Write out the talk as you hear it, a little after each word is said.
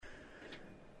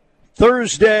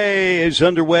Thursday is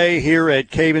underway here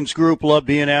at Cavens Group. Love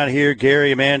being out here.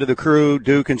 Gary, Amanda, the crew,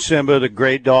 Duke and Simba, the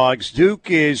great dogs. Duke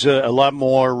is a lot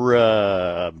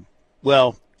more,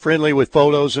 friendly with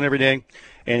photos and everything.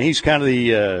 And he's kind of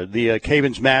the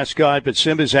Cavens mascot, but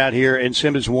Simba's out here, and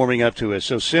Simba's warming up to us.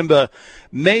 So Simba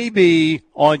may be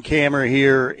on camera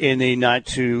here in the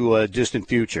not-too-distant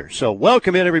future. So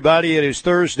welcome in, everybody. It is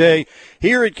Thursday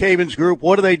here at Cavens Group.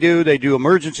 What do? They do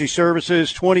emergency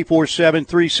services 24/7,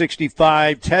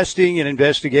 365, testing and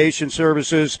investigation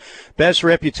services. Best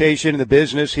reputation in the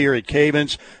business here at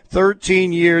Cavens.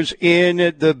 13 years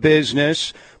in the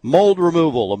business. Mold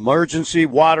removal, emergency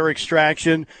water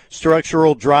extraction,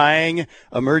 structural drying,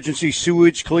 emergency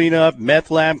sewage cleanup,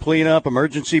 meth lab cleanup,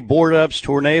 emergency board-ups,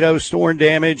 tornado, storm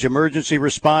damage, emergency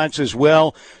response as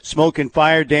well, smoke and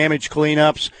fire damage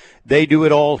cleanups. They do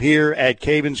it all here at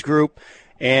Cavens Group,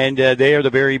 and they are the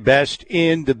very best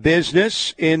in the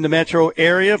business in the metro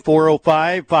area.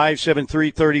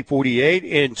 405-573-3048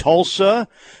 in Tulsa,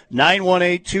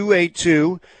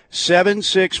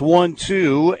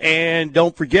 918-282-7612, and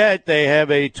don't forget they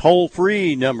have a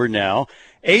toll-free number now,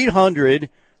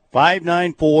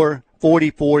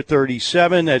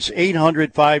 800-594-4437. That's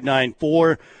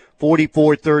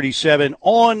 800-594-4437.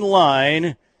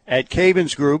 Online at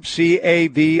Cavens Group,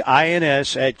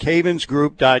 CAVINS at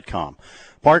cavensgroup.com.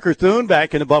 Parker Thune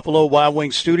back in the Buffalo Wild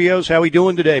Wings studios. How are we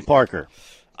doing today, Parker?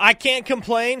 I can't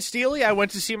complain, Steely. I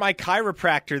went to see my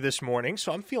chiropractor this morning,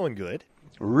 so I'm feeling good.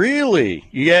 Really?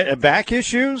 You got back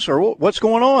issues, or what's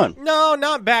going on? No,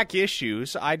 not back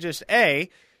issues. I just,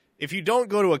 if you don't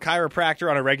go to a chiropractor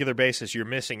on a regular basis, you're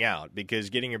missing out, because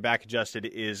getting your back adjusted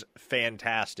is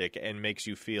fantastic and makes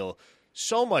you feel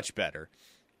so much better.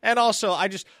 And also,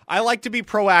 I like to be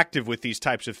proactive with these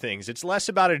types of things. It's less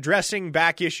about addressing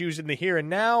back issues in the here and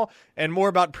now and more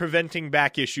about preventing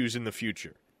back issues in the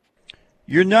future.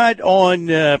 You're not on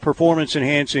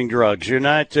performance-enhancing drugs. You're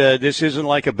not. This isn't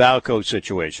like a Balco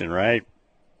situation, right?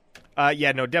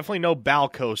 No, definitely no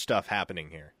Balco stuff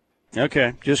happening here.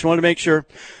 Okay, just wanted to make sure.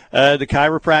 The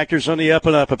chiropractor's on the up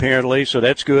and up, apparently, so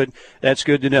that's good. That's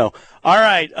good to know. All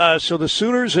right, so the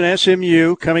Sooners and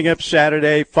SMU coming up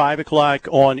Saturday, 5 o'clock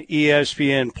on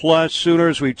ESPN+.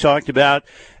 Sooners, we've talked about,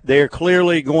 they're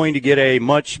clearly going to get a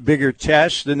much bigger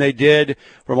test than they did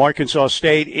from Arkansas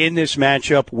State in this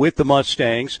matchup with the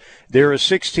Mustangs. They're a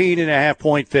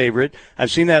 16.5-point favorite. I've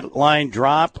seen that line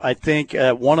drop, I think,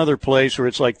 at one other place where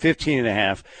it's like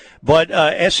 15.5. But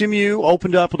SMU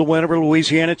opened up with a win over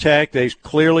Louisiana Tech. They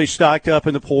clearly stocked up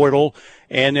in the portal.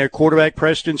 And their quarterback,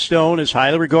 Preston Stone, is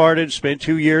highly regarded, spent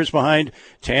 2 years behind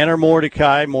Tanner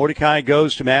Mordecai. Mordecai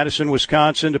goes to Madison,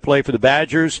 Wisconsin to play for the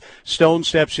Badgers. Stone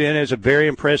steps in as a very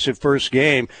impressive first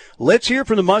game. Let's hear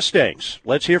from the Mustangs.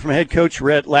 Let's hear from head coach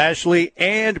Rhett Lashley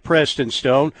and Preston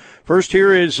Stone. First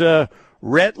here is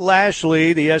Rhett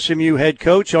Lashley, the SMU head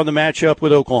coach, on the matchup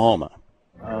with Oklahoma.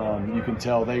 You can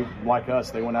tell they, like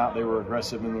us, they went out, they were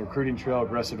aggressive in the recruiting trail,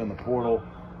 aggressive in the portal.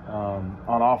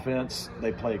 On offense,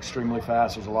 they play extremely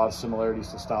fast. There's a lot of similarities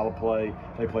to style of play.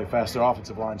 They play fast. Their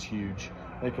offensive line's huge.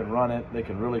 They can run it. They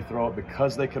can really throw it.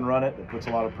 Because they can run it, it puts a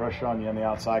lot of pressure on you on the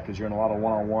outside because you're in a lot of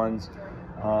one-on-ones,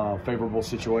 favorable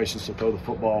situations to throw the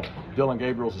football. Dylan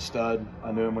Gabriel's a stud.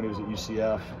 I knew him when he was at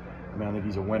UCF. I think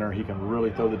he's a winner. He can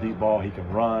really throw the deep ball. He can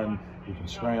run. He can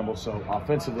scramble. So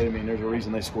offensively, there's a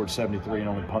reason they scored 73 and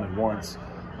only punted once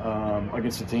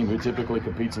against a team who typically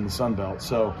competes in the Sun Belt.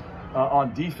 So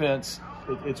on defense,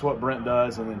 it's what Brent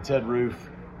does, and then Ted Roof,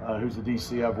 who's the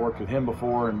DC. I've worked with him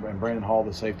before, and Brandon Hall,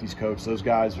 the safeties coach. Those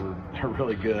guys are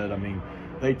really good.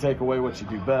 They take away what you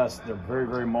do best. They're very,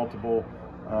 very multiple.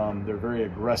 They're very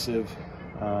aggressive.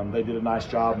 They did a nice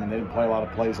job, and they didn't play a lot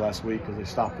of plays last week because they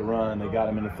stopped the run. They got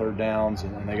them into third downs,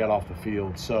 and they got off the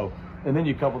field. So, and then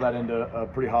you couple that into a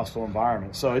pretty hostile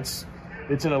environment. So it's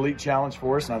an elite challenge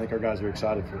for us, and I think our guys are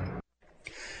excited for it.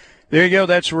 There you go.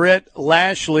 That's Rhett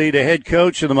Lashley, the head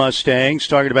coach of the Mustangs,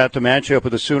 talking about the matchup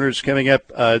with the Sooners coming up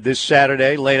this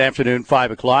Saturday, late afternoon,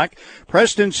 5 o'clock.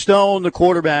 Preston Stone, the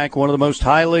quarterback, one of the most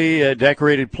highly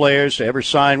decorated players to ever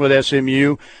sign with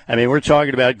SMU. We're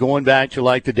talking about going back to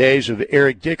like the days of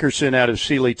Eric Dickerson out of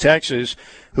Steely, Texas,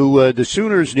 who the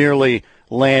Sooners nearly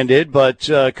landed, but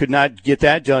could not get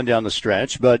that done down the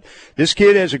stretch. But this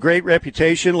kid has a great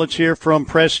reputation. Let's hear from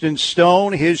Preston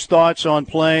Stone, his thoughts on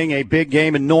playing a big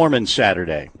game in Norman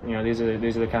Saturday. These are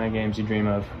the kind of games you dream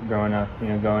of growing up.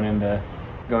 Going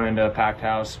into a packed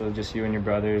house with just you and your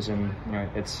brothers, and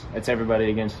it's everybody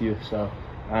against you. So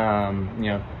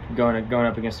going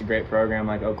up against a great program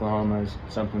like Oklahoma is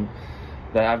something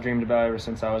that I've dreamed about ever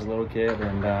since I was a little kid,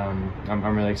 and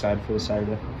I'm really excited for this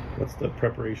Saturday. What's the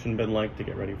preparation been like to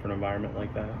get ready for an environment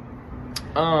like that?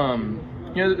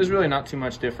 There's really not too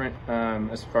much different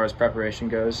as far as preparation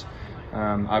goes.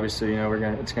 Obviously,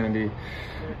 it's going to be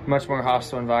a much more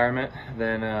hostile environment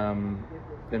than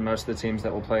most of the teams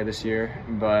that will play this year.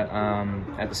 But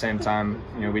at the same time,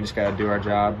 we just got to do our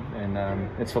job, and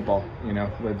it's football.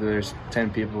 Whether there's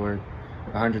 10 people or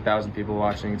 100,000 people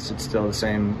watching, it's still the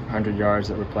same 100 yards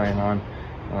that we're playing on.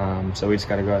 So we just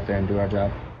got to go out there and do our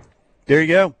job. There you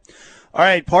go. All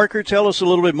right, Parker, tell us a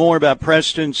little bit more about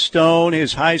Preston Stone,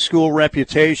 his high school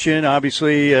reputation.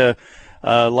 Obviously, a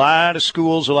lot of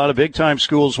schools, a lot of big-time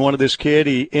schools wanted this kid.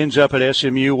 He ends up at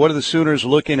SMU. What are the Sooners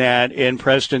looking at in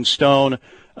Preston Stone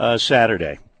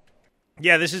Saturday?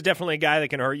 Yeah, this is definitely a guy that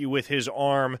can hurt you with his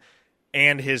arm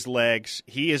and his legs.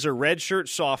 He is a redshirt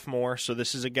sophomore, so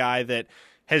this is a guy that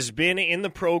has been in the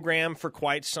program for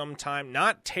quite some time.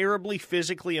 Not terribly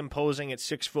physically imposing at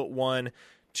 6'1",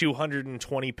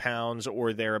 220 pounds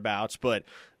or thereabouts, but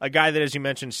a guy that, as you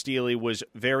mentioned, Steely, was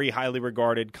very highly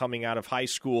regarded coming out of high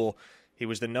school. He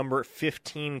was the number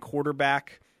 15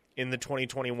 quarterback in the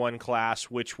 2021 class,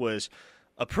 which was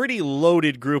a pretty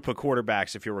loaded group of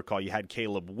quarterbacks, if you recall. You had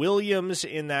Caleb Williams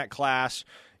in that class.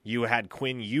 You had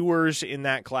Quinn Ewers in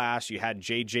that class. You had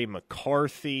J.J.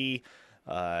 McCarthy,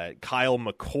 Kyle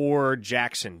McCord,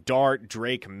 Jackson Dart,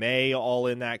 Drake May, all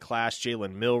in that class,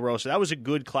 Jalen Milroe. So that was a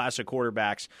good class of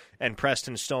quarterbacks, and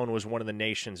Preston Stone was one of the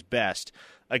nation's best.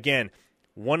 Again,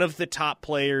 one of the top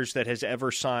players that has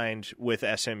ever signed with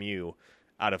SMU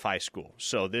out of high school.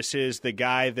 So this is the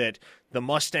guy that the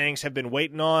Mustangs have been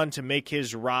waiting on to make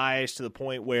his rise to the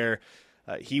point where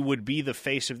he would be the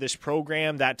face of this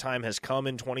program. That time has come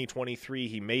in 2023.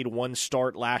 He made one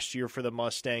start last year for the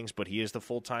Mustangs, but he is the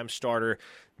full-time starter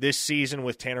this season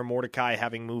with Tanner Mordecai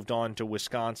having moved on to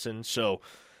Wisconsin. So,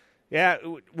 yeah,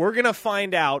 we're going to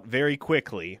find out very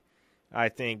quickly, I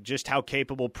think, just how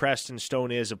capable Preston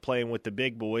Stone is of playing with the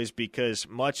big boys, because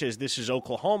much as this is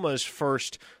Oklahoma's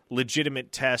first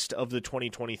legitimate test of the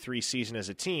 2023 season as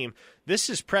a team, this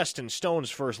is Preston Stone's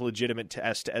first legitimate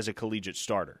test as a collegiate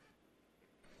starter.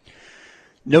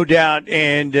 No doubt,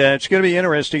 and it's going to be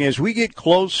interesting as we get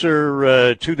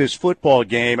closer to this football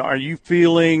game. Are you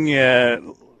feeling,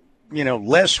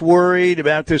 less worried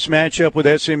about this matchup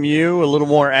with SMU, a little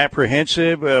more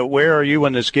apprehensive? Where are you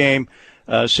in this game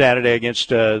Saturday against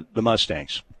the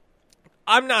Mustangs?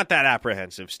 I'm not that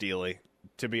apprehensive, Steely,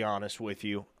 to be honest with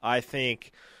you. I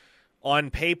think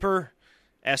on paper,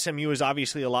 SMU is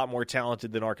obviously a lot more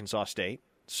talented than Arkansas State,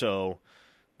 so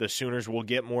the Sooners will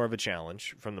get more of a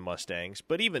challenge from the Mustangs.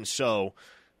 But even so,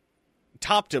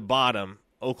 top to bottom,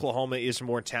 Oklahoma is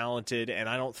more talented, and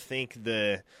I don't think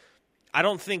the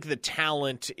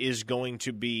talent is going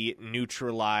to be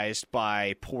neutralized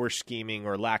by poor scheming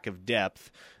or lack of depth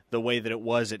the way that it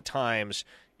was at times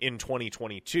in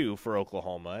 2022 for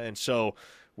Oklahoma. And so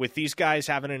with these guys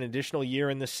having an additional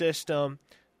year in the system,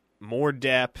 more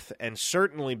depth, and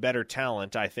certainly better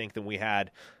talent, I think, than we had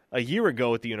a year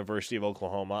ago at the University of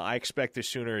Oklahoma, I expect the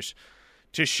Sooners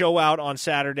to show out on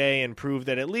Saturday and prove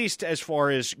that, at least as far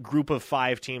as group of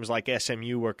 5 teams like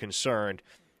SMU are concerned,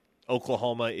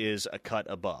 Oklahoma is a cut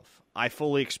above. I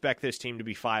fully expect this team to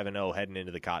be 5-0 heading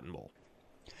into the Cotton Bowl.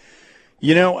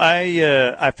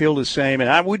 I feel the same, and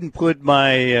I wouldn't put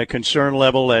my concern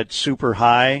level at super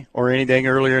high or anything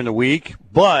earlier in the week,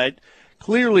 but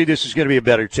clearly this is going to be a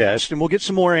better test, and we'll get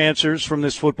some more answers from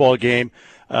this football game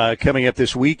coming up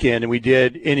this weekend than we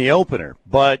did in the opener.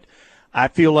 But I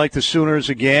feel like the Sooners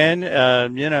again,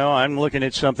 I'm looking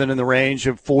at something in the range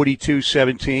of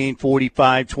 42-17,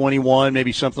 45-21,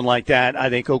 maybe something like that. I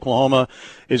think Oklahoma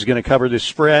is going to cover the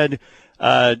spread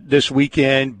this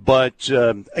weekend. But,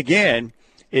 again,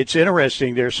 it's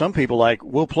interesting. There's some people like,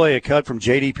 we'll play a cut from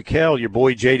J.D. Pickell, your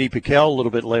boy J.D. Pickell, a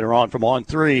little bit later on from On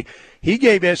 3. He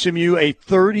gave SMU a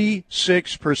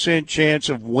 36% chance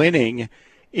of winning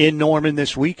in Norman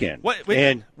this weekend. Where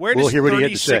does what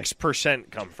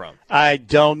 36% come from? I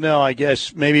don't know. I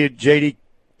guess maybe J.D.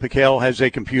 Pickell has a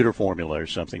computer formula or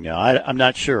something now. I'm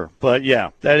not sure. But, yeah,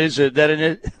 that's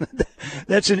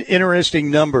an interesting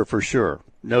number for sure,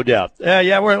 no doubt. We're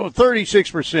at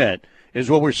 36% is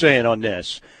what we're saying on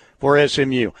this for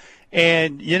SMU.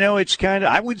 And, it's kind of,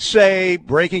 I would say,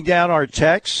 breaking down our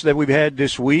texts that we've had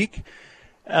this week,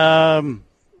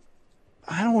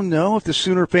 I don't know if the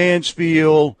Sooner fans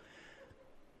feel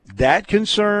that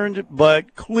concerned,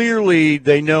 but clearly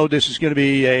they know this is going to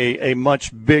be a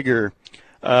much bigger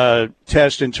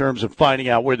test in terms of finding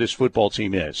out where this football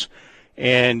team is.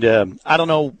 And I don't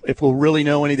know if we'll really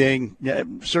know anything.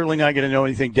 Certainly not going to know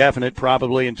anything definite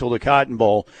probably until the Cotton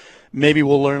Bowl. Maybe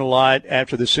we'll learn a lot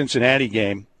after the Cincinnati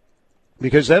game,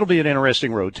 because that'll be an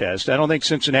interesting road test. I don't think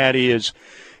Cincinnati is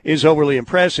is overly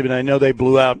impressive. And I know they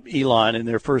blew out Elon in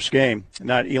their first game,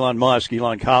 not Elon Musk,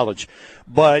 Elon College.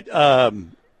 But,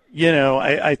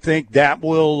 I think that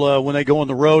will, when they go on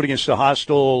the road against a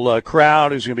hostile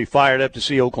crowd who's going to be fired up to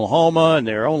see Oklahoma and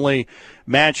their only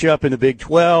matchup in the Big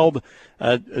 12,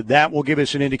 that will give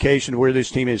us an indication of where this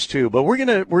team is too. But we're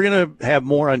gonna have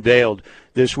more unveiled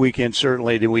this weekend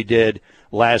certainly than we did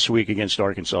last week against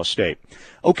Arkansas State.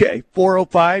 Okay,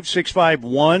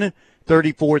 405-651-3439,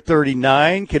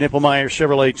 Knippelmeyer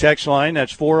Chevrolet text line.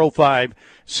 That's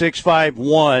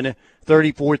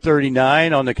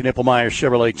 405-651-3439 on the Knippelmeyer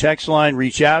Chevrolet text line.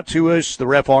 Reach out to us. The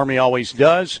Ref Army always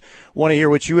does. Want to hear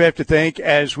what you have to think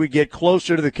as we get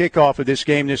closer to the kickoff of this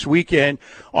game this weekend.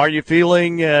 Are you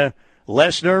feeling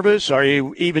less nervous? Are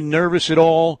you even nervous at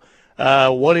all?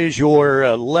 What is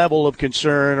your level of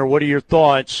concern, or what are your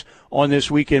thoughts on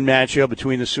this weekend matchup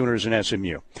between the Sooners and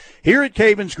SMU? Here at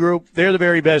Cavens Group, they're the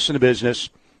very best in the business.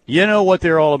 You know what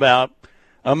they're all about.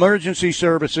 Emergency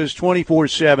services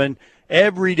 24/7,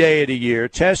 every day of the year.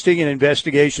 Testing and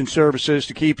investigation services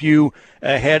to keep you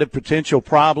ahead of potential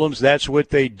problems. That's what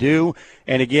they do.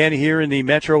 And again, here in the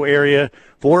metro area,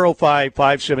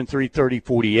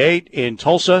 405-573-3048. In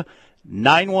Tulsa,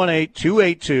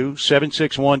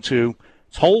 918-282-7612.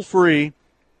 Toll free,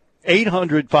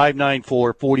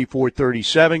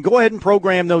 800-594-4437. Go ahead and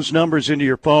program those numbers into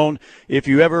your phone. If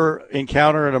you ever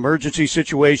encounter an emergency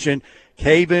situation,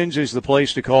 Cavens is the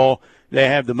place to call. They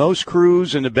have the most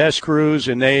crews and the best crews,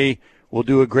 and they will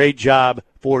do a great job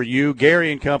for you.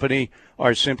 Gary and company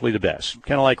are simply the best,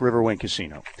 kind of like Riverwind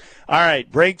Casino. All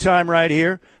right, break time right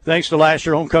here. Thanks to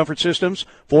Lasher Home Comfort Systems,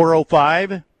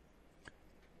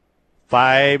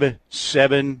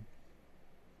 405-57,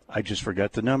 I just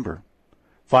forgot the number,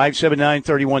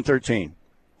 579-3113.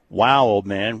 Wow, old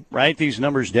man. Write these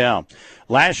numbers down.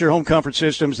 Lasher Home Comfort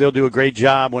Systems, they'll do a great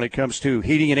job when it comes to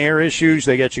heating and air issues.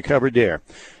 They got you covered there.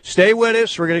 Stay with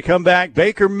us. We're going to come back.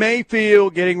 Baker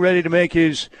Mayfield getting ready to make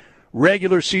his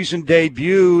regular season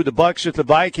debut. The Bucs at the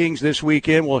Vikings this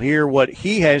weekend. We'll hear what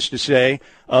he has to say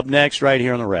up next right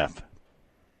here on the Ref.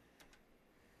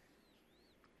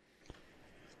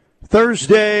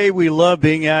 Thursday, we love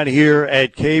being out here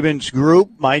at Cavens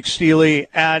Group. Mike Steely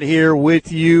out here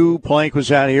with you. Plank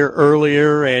was out here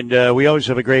earlier, and we always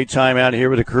have a great time out here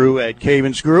with the crew at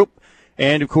Cavens Group.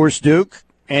 And, of course, Duke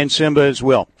and Simba as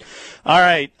well. All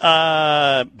right,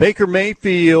 Baker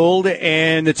Mayfield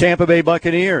and the Tampa Bay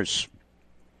Buccaneers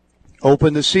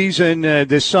open the season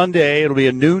this Sunday. It'll be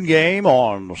a noon game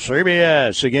on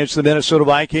CBS against the Minnesota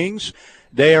Vikings.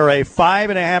 They are a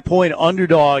 5.5-point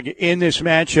underdog in this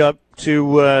matchup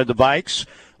to the Vikes.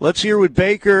 Let's hear what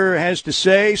Baker has to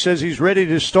say. Says he's ready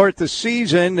to start the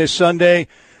season this Sunday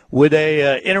with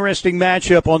a interesting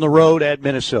matchup on the road at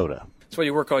Minnesota. That's what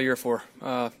you work all year for.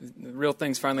 The real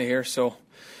thing's finally here, so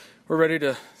we're ready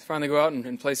to finally go out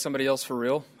and play somebody else for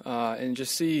real and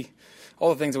just see all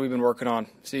the things that we've been working on.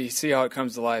 See how it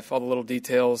comes to life, all the little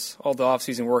details, all the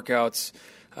off-season workouts,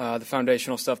 the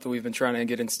foundational stuff that we've been trying to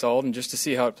get installed, and just to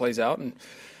see how it plays out and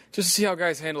just to see how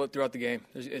guys handle it throughout the game.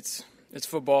 It's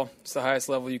football. It's the highest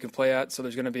level you can play at, so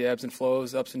there's going to be ebbs and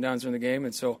flows, ups and downs during the game,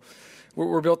 and so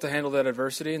we're built to handle that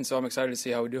adversity, and so I'm excited to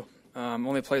see how we do.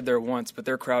 Only played there once, but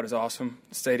their crowd is awesome.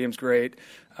 The stadium's great,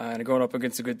 and going up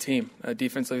against a good team.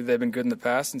 Defensively, they've been good in the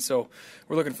past, and so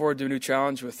we're looking forward to a new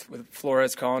challenge with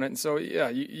Flores calling it. And so, yeah,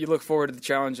 you look forward to the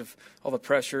challenge of all the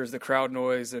pressures, the crowd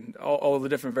noise, and all the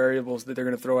different variables that they're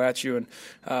going to throw at you. And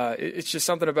it's just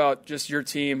something about just your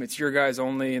team. It's your guys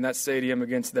only in that stadium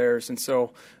against theirs. And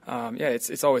so,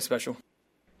 it's always special.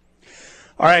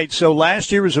 All right, so last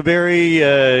year was a very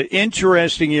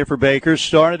interesting year for Baker.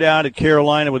 Started out at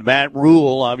Carolina with Matt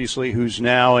Rule, obviously, who's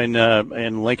now in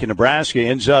Lincoln, Nebraska.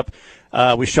 Ends up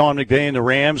with Sean McVay and the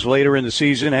Rams later in the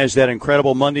season. Has that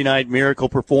incredible Monday Night Miracle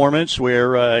performance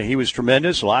where he was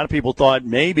tremendous. A lot of people thought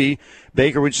maybe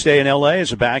Baker would stay in L.A.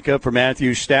 as a backup for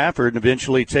Matthew Stafford and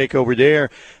eventually take over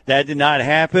there. That did not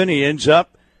happen. He ends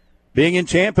up being in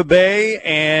Tampa Bay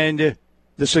and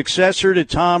the successor to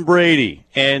Tom Brady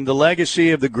and the legacy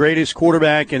of the greatest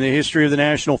quarterback in the history of the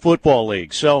National Football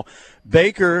League. So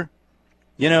Baker,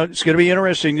 it's going to be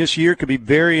interesting. This year could be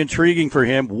very intriguing for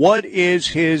him. What is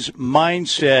his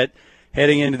mindset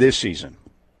heading into this season?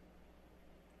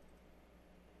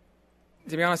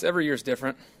 To be honest, every year is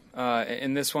different.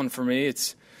 In this one, for me,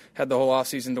 it's had the whole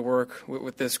offseason to work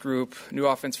with this group, new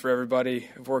offense for everybody.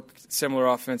 I've worked similar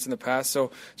offense in the past,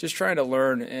 so just trying to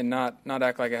learn and not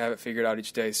act like I have it figured out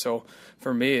each day. So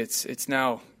for me, it's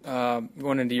now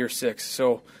going into year 6,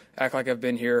 so act like I've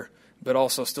been here, but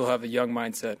also still have a young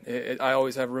mindset. I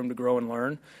always have room to grow and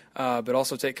learn, but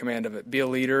also take command of it. Be a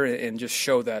leader and just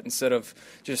show that instead of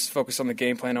just focus on the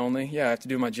game plan only. Yeah, I have to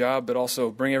do my job, but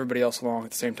also bring everybody else along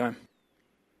at the same time.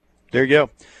 There you go.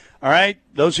 All right,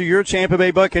 those are your Tampa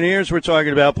Bay Buccaneers. We're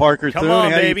talking about Parker Thune.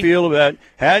 On, how baby.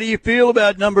 How do you feel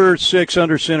about number 6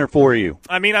 under center for you?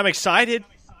 I mean, I'm excited.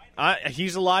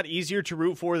 He's a lot easier to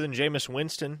root for than Jameis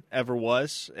Winston ever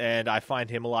was, and I find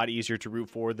him a lot easier to root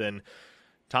for than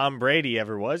Tom Brady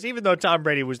ever was. Even though Tom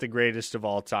Brady was the greatest of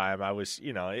all time,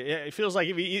 it feels like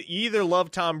if you either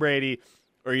love Tom Brady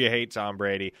or you hate Tom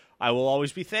Brady. I will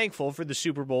always be thankful for the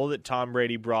Super Bowl that Tom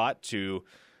Brady brought to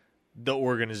the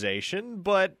organization,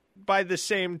 but by the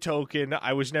same token,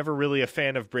 I was never really a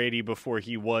fan of Brady before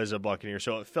he was a Buccaneer,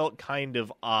 so it felt kind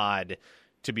of odd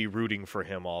to be rooting for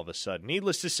him all of a sudden.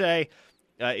 Needless to say,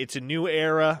 it's a new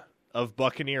era of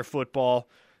Buccaneer football,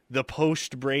 the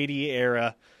post-Brady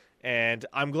era, and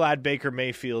I'm glad Baker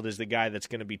Mayfield is the guy that's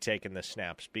going to be taking the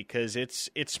snaps because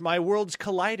it's my worlds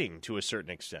colliding to a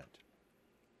certain extent.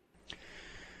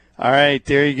 All right,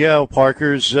 there you go.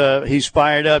 Parker's he's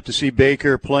fired up to see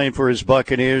Baker playing for his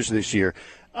Buccaneers this year.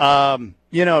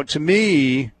 To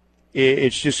me,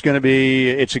 it's just going to be –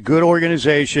 it's a good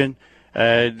organization.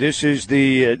 This is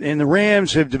and the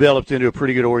Rams have developed into a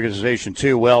pretty good organization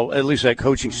too. Well, at least that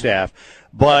coaching staff.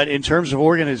 But in terms of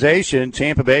organization,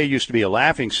 Tampa Bay used to be a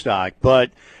laughingstock.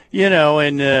 But, in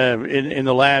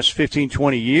the last 15,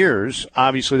 20 years,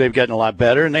 obviously they've gotten a lot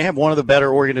better, and they have one of the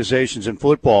better organizations in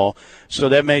football. So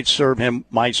that might serve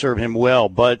him well.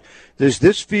 But does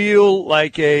this feel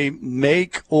like a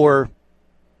make or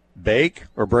bake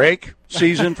or break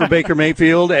season for Baker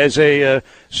Mayfield as a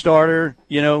starter,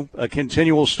 a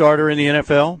continual starter in the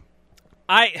NFL?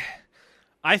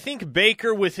 I think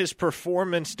Baker, with his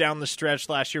performance down the stretch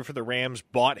last year for the Rams,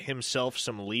 bought himself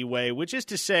some leeway, which is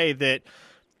to say that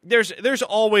there's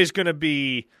always going to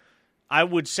be, I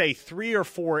would say, 3 or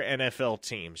 4 NFL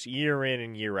teams year in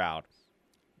and year out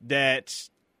that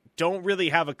don't really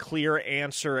have a clear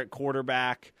answer at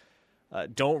quarterback,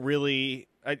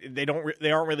 they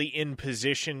aren't really in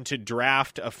position to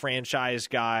draft a franchise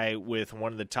guy with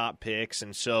one of the top picks,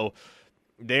 and so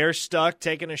they're stuck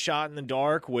taking a shot in the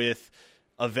dark with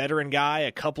a veteran guy,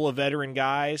 a couple of veteran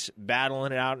guys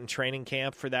battling it out in training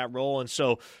camp for that role. And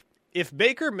so if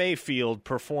Baker Mayfield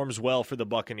performs well for the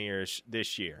Buccaneers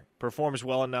this year, performs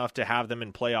well enough to have them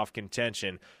in playoff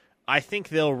contention, I think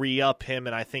they'll re-up him,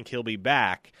 and I think he'll be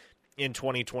back in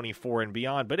 2024 and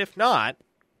beyond. But if not,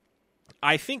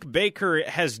 I think Baker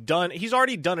he's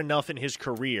already done enough in his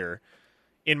career,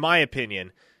 in my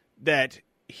opinion, that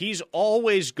he's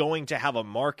always going to have a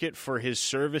market for his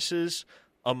services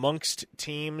amongst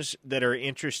teams that are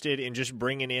interested in just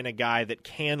bringing in a guy that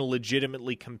can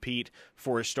legitimately compete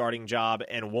for a starting job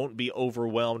and won't be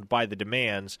overwhelmed by the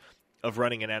demands of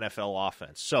running an NFL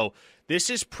offense. So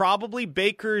this is probably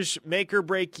Baker's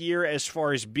make-or-break year as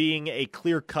far as being a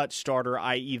clear-cut starter,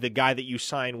 i.e. the guy that you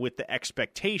sign with the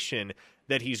expectation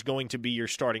that he's going to be your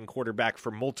starting quarterback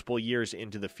for multiple years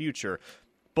into the future.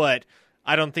 But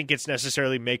I don't think it's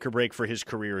necessarily make-or-break for his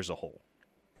career as a whole.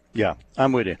 Yeah,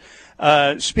 I'm with you.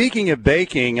 Speaking of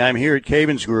baking, I'm here at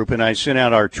Caven's Group, and I sent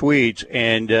out our tweets.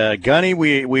 And, Gunny,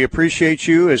 we appreciate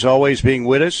you, as always, being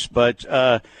with us. But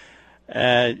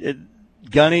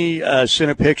Gunny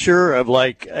sent a picture of,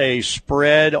 like, a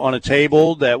spread on a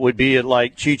table that would be at,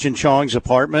 like, Cheech and Chong's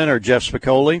apartment or Jeff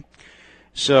Spicoli.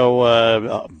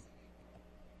 So,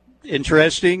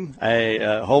 interesting.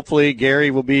 Hopefully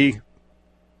Gary will be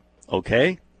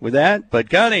okay with that. But,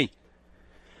 Gunny.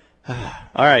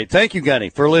 All right. Thank you,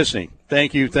 Gunny, for listening.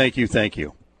 Thank you.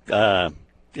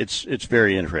 It's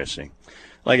very interesting.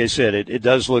 Like I said, it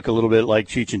does look a little bit like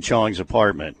Cheech and Chong's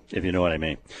apartment, if you know what I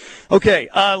mean. Okay,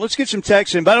 let's get some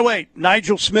texts in. By the way,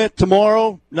 Nigel Smith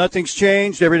tomorrow, nothing's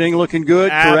changed, everything looking good,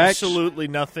 correct? Absolutely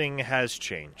nothing has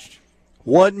changed.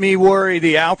 What me worry,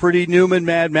 the Alfred E. Newman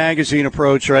Mad Magazine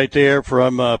approach right there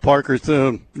from Parker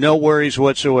Thune. No worries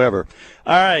whatsoever.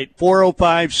 All right,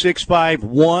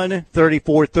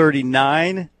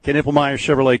 405-651-3439. Knippelmeyer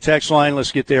Chevrolet text line.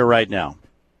 Let's get there right now.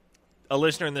 A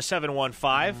listener in the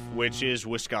 715, which is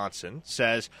Wisconsin,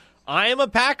 says, I am a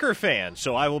Packer fan,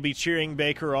 so I will be cheering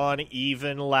Baker on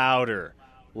even louder.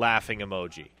 Laughing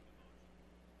emoji.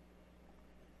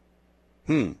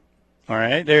 All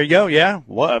right, there you go. Yeah,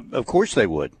 well, of course they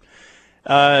would.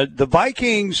 The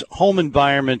Vikings' home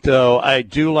environment, though, I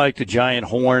do like the giant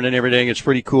horn and everything. It's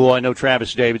pretty cool. I know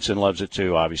Travis Davidson loves it,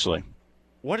 too, obviously.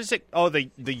 What is it? Oh, the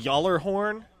Yaller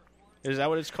horn? Is that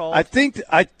what it's called? I think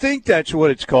that's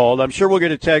what it's called. I'm sure we'll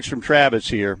get a text from Travis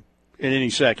here in any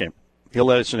second. He'll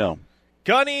let us know.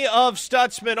 Gunny of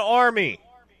Stutzman Army,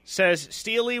 Says,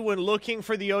 Steely, when looking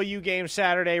for the OU game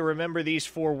Saturday, remember these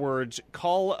 4 words: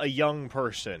 call a young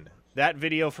person. That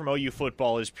video from OU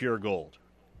football is pure gold.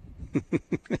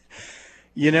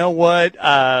 You know what?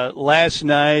 Last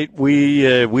night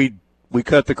we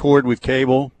cut the cord with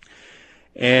cable,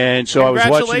 and so I was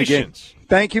watching the game.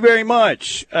 Thank you very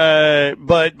much.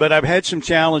 But I've had some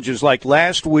challenges. Like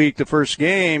last week, the first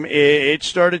game, it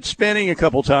started spinning a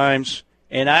couple times,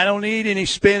 and I don't need any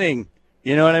spinning.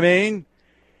 You know what I mean?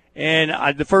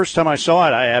 And the first time I saw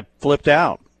it, I flipped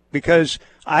out because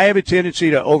I have a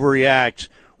tendency to overreact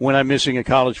when I'm missing a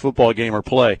college football game or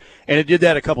play. And it did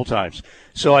that a couple times.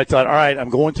 So I thought, all right, I'm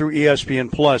going through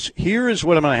ESPN Plus. Here is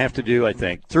what I'm going to have to do, I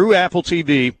think. Through Apple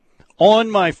TV,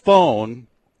 on my phone,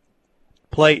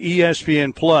 play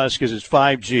ESPN Plus because it's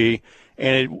 5G,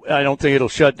 and I don't think it'll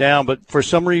shut down. But for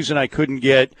some reason, I couldn't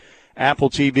get Apple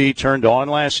TV turned on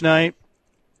last night,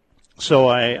 so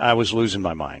I was losing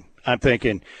my mind. I'm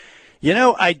thinking,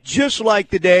 I just like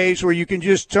the days where you can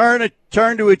just turn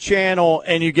to a channel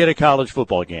and you get a college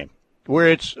football game,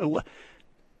 where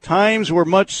times were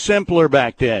much simpler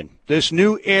back then. This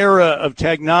new era of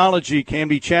technology can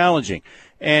be challenging.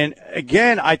 And,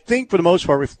 again, I think for the most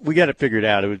part, we got it figured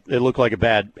out. It looked like a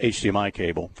bad HDMI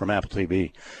cable from Apple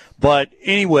TV. But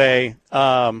anyway,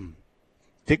 can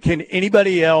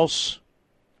anybody else,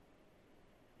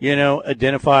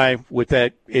 identify with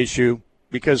that issue?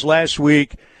 Because last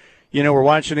week, we're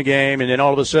watching the game, and then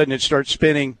all of a sudden it starts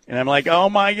spinning, and I'm like, oh,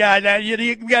 my God,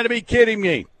 you got to be kidding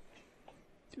me.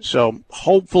 So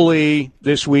hopefully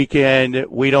this weekend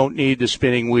we don't need the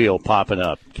spinning wheel popping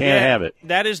up. Can't have it.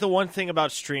 That is the one thing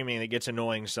about streaming that gets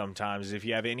annoying sometimes. If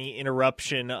you have any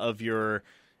interruption of your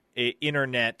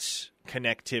internet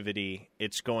connectivity,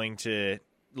 it's going to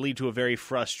lead to a very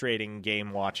frustrating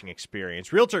game-watching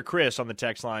experience. Realtor Chris on the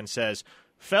text line says,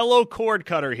 fellow cord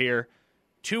cutter here,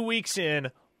 2 weeks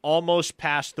in, almost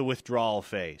past the withdrawal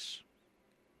phase.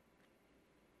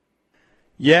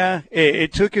 Yeah,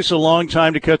 it took us a long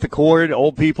time to cut the cord.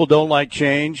 Old people don't like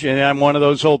change, and I'm one of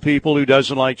those old people who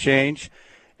doesn't like change.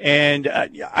 And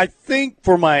I think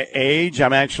for my age,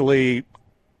 I'm actually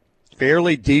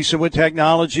fairly decent with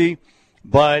technology,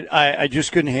 but I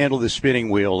just couldn't handle the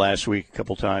spinning wheel last week a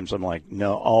couple times. I'm like,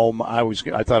 no, I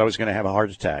thought I was going to have a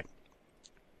heart attack.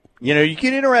 You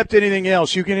can interrupt anything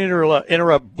else. You can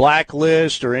interrupt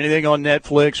Blacklist or anything on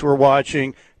Netflix we're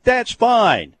watching. That's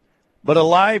fine. But a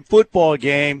live football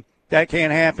game, that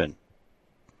can't happen.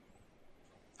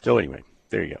 So anyway,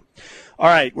 there you go. All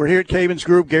right, we're here at Cavens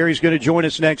Group. Gary's going to join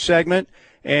us next segment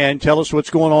and tell us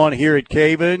what's going on here at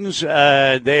Cavens.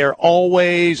 They are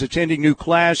always attending new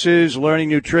classes, learning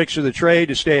new tricks of the trade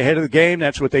to stay ahead of the game.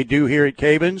 That's what they do here at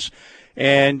Cavens.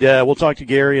 And we'll talk to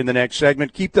Gary in the next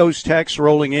segment. Keep those texts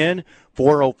rolling in,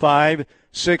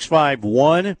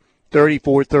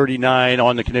 405-651-3439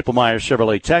 on the Knippelmeyer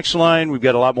Chevrolet text line. We've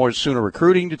got a lot more Sooner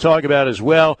recruiting to talk about as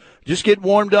well. Just get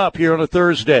warmed up here on a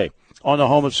Thursday on the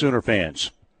home of Sooner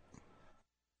fans.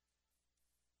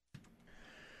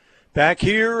 Back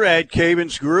here at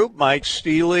Cavens Group, Mike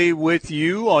Steely with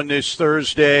you on this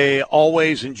Thursday.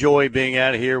 Always enjoy being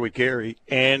out here with Gary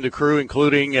and the crew,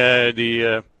 including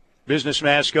the business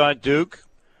mascot, Duke.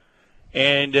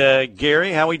 And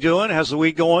Gary, how we doing? How's the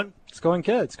week going? It's going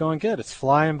good. It's going good. It's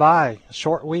flying by. A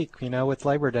short week, with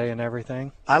Labor Day and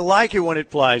everything. I like it when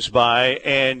it flies by,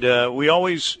 and we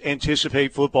always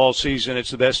anticipate football season.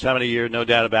 It's the best time of the year, no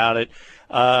doubt about it.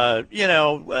 I'm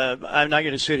not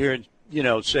going to sit here and,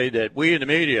 say that we in the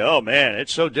media, oh, man,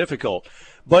 it's so difficult.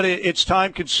 But it's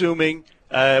time-consuming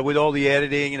with all the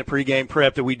editing and the pregame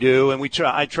prep that we do, and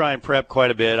I try and prep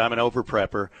quite a bit. I'm an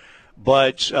over-prepper.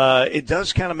 But it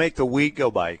does kind of make the week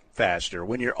go by faster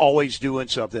when you're always doing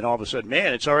something. All of a sudden,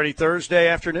 man, it's already Thursday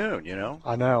afternoon,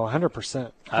 I know,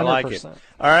 100%. I like it. All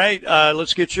right,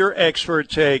 let's get your expert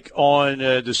take on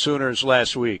the Sooners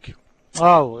last week.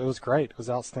 Oh, it was great. It was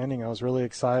outstanding. I was really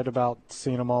excited about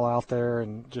seeing them all out there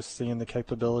and just seeing the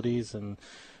capabilities. And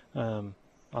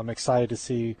I'm excited to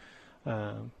see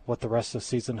what the rest of the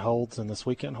season holds and this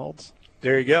weekend holds.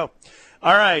 There you go.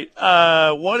 All right,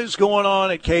 what is going on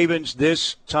at Cavens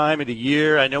this time of the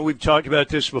year? I know we've talked about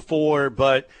this before,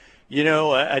 but,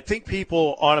 I think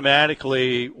people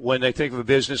automatically, when they think of a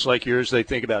business like yours, they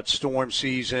think about storm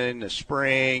season, the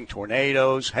spring,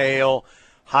 tornadoes, hail,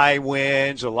 high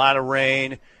winds, a lot of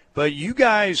rain. But you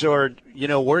guys are,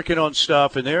 working on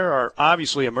stuff, and there are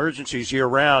obviously emergencies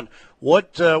year-round.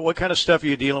 What kind of stuff are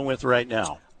you dealing with right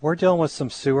now? We're dealing with some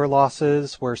sewer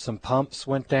losses where some pumps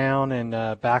went down and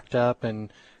backed up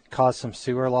and caused some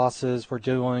sewer losses. We're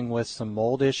dealing with some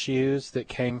mold issues that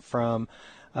came from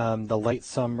the late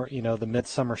summer, the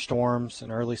midsummer storms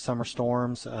and early summer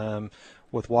storms.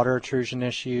 with water intrusion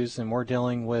issues, and we're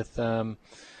dealing with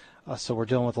so we're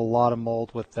dealing with a lot of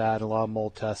mold with that, a lot of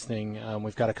mold testing.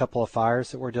 We've got a couple of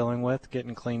fires that we're dealing with,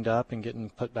 getting cleaned up and getting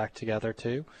put back together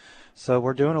too. So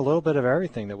we're doing a little bit of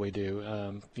everything that we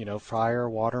do, fire,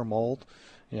 water, mold.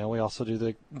 We also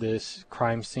do this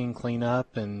crime scene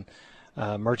cleanup and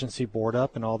emergency board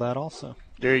up and all that also.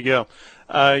 There you go.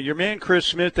 Your man Chris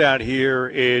Smith out here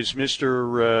is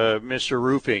Mr.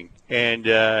 Roofing and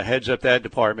heads up that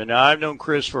department. Now, I've known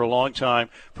Chris for a long time.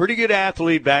 Pretty good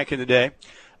athlete back in the day.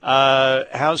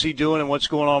 How's he doing, and what's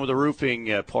going on with the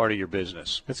roofing part of your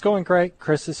business? It's going great.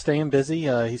 Chris is staying busy.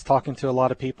 He's talking to a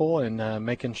lot of people and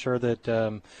making sure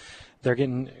that they're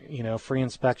getting free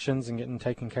inspections and getting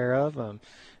taken care of.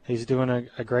 He's doing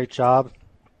a great job.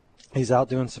 He's out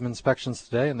doing some inspections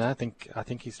today, and I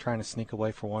think he's trying to sneak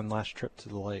away for one last trip to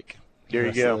the lake. There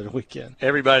you go. The weekend.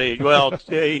 Everybody, well,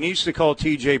 he needs to call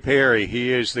T.J. Perry.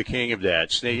 He is the king of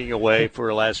that, sneaking away for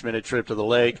a last-minute trip to the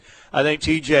lake. I think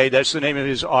T.J., that's the name of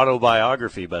his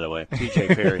autobiography, by the way,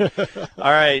 T.J. Perry.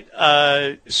 All right,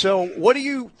 so what do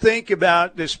you think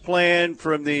about this plan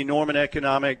from the Norman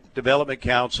Economic Development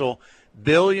Council, $1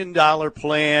 billion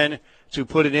plan to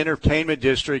put an entertainment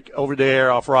district over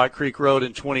there off Rock Creek Road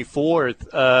and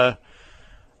 24th?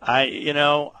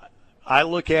 I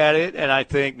look at it and I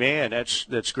think, man,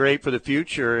 that's great for the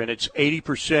future, and it's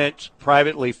 80%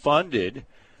 privately funded.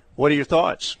 What are your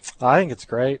thoughts? I think it's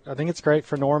great. I think it's great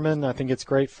for Norman. I think it's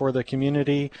great for the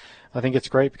community. I think it's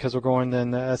great because we're going in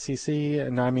the SEC,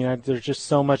 and there's just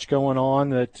so much going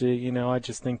on that I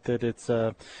just think that it's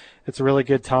a really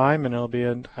good time, and it'll be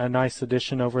a nice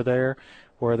addition over there,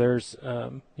 where there's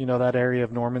that area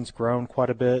of Norman's grown quite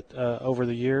a bit over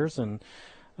the years, and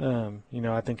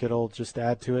I think it'll just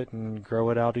add to it and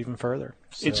grow it out even further.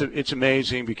 So. It's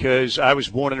amazing because I was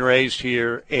born and raised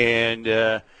here, and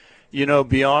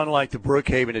beyond like the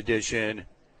Brookhaven edition,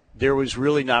 there was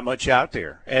really not much out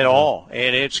there at all,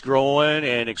 and it's growing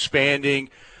and expanding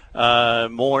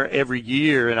more every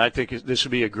year, and I think this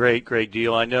would be a great, great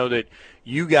deal. I know that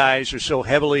you guys are so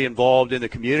heavily involved in the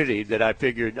community that I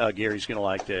figured Gary's going to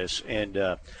like this and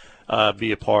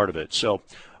be a part of it. So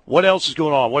what else is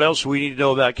going on? What else do we need to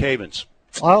know about Cavens?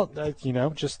 Well, if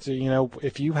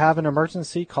you have an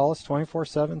emergency, call us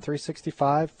 24/7,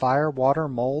 365, fire, water,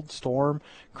 mold, storm,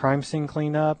 crime scene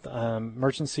cleanup,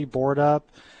 emergency board up,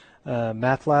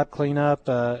 meth lab cleanup.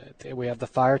 We have the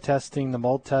fire testing, the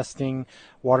mold testing,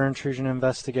 water intrusion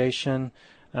investigation.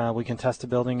 We can test a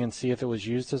building and see if it was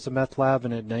used as a meth lab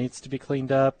and it needs to be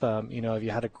cleaned up. If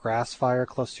you had a grass fire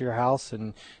close to your house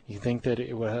and you think that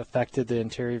it would have affected the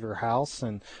interior of your house,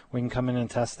 and we can come in and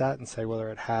test that and say whether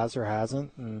it has or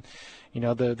hasn't. And,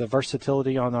 the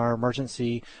versatility on our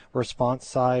emergency response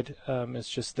side is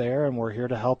just there, and we're here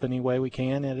to help any way we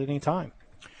can at any time.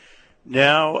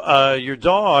 Now, your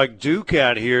dog, Duke,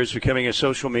 out here is becoming a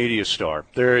social media star.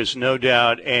 There is no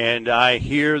doubt, and I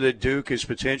hear that Duke is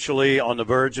potentially on the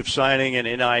verge of signing an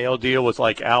NIL deal with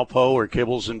like Alpo or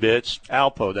Kibbles and Bits.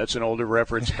 Alpo, that's an older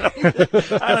reference.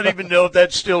 I don't even know if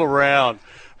that's still around.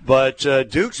 But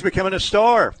Duke's becoming a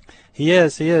star. He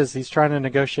is. He's trying to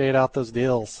negotiate out those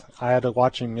deals. I had to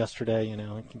watch him yesterday, He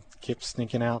kept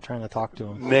sneaking out trying to talk to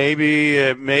him.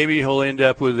 Maybe he'll end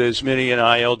up with as many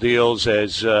NIL deals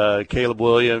as Caleb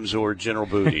Williams or General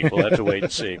Booty. We'll have to wait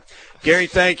and see. Gary,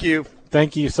 thank you.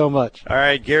 Thank you so much. All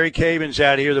right, Gary Cavens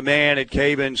out here, the man at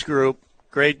Cavens Group.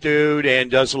 Great dude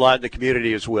and does a lot in the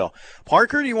community as well.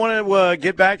 Parker, do you want to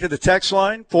get back to the text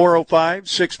line?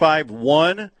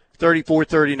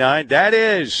 405-651-3439. That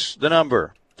is the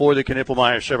number for the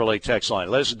Knippelmeyer Chevrolet text line.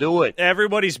 Let's do it.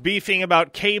 Everybody's beefing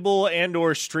about cable and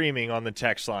or streaming on the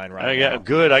text line right now.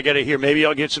 Good. I got to hear. Maybe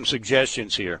I'll get some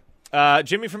suggestions here.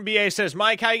 Jimmy from BA says,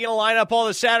 Mike, how are you going to line up all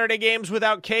the Saturday games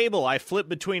without cable? I flip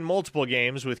between multiple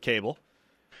games with cable.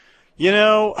 We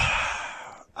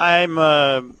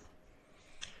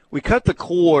cut the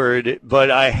cord, but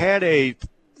I had a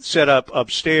set up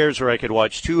upstairs where I could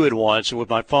watch two at once, and with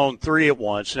my phone, three at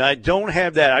once. And I don't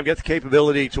have that. I've got the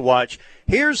capability to watch.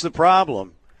 Here's the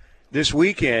problem this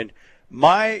weekend.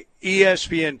 My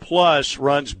ESPN Plus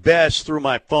runs best through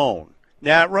my phone.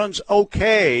 Now, it runs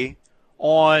okay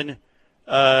on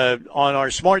our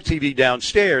smart TV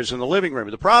downstairs in the living room.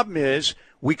 The problem is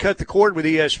we cut the cord with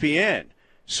ESPN.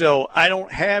 So I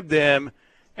don't have them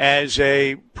as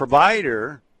a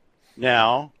provider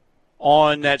now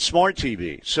on that smart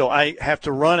TV. So I have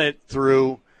to run it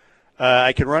through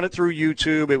I can run it through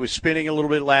YouTube. It was spinning a little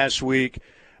bit last week,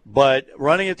 but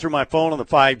running it through my phone on the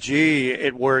 5G,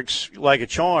 it works like a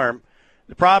charm.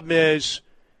 The problem is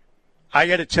I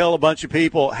got to tell a bunch of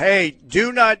people, hey,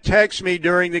 do not text me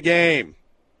during the game.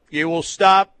 You will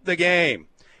stop the game.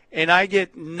 and I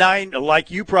get 9,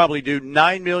 like you probably do,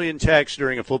 9 million texts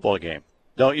during a football game.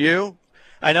 Don't you?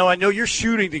 I know you're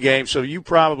shooting the game, so you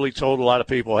probably told a lot of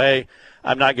people, hey,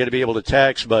 I'm not going to be able to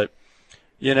text, but,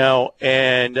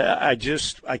 and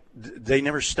they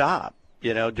never stop,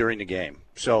 during the game.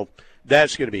 So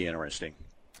that's going to be interesting.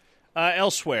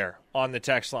 Elsewhere on the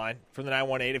text line from the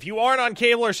 918, if you aren't on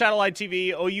cable or satellite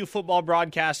TV, OU football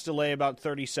broadcast delay about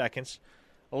 30 seconds.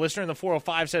 A listener in the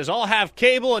 405 says, I'll have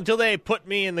cable until they put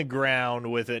me in the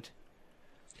ground with it.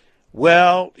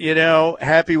 Well,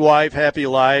 happy wife, happy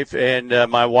life, and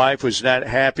my wife was not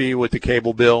happy with the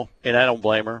cable bill, and I don't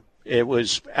blame her. It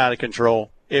was out of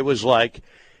control. It was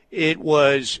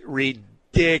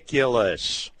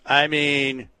ridiculous. I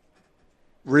mean,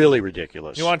 really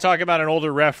ridiculous. You want to talk about an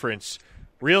older reference?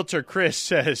 Realtor Chris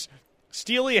says,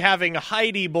 Steely having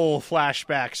Heidi Bowl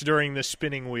flashbacks during the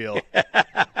spinning wheel.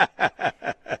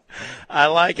 I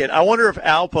like it. I wonder if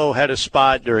Alpo had a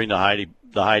spot during the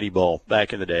Heidi Bowl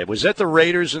back in the day. Was that the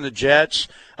Raiders and the Jets?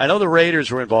 I know the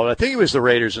Raiders were involved. I think it was the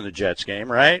Raiders and the Jets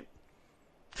game, right?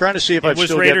 Trying to see if I still It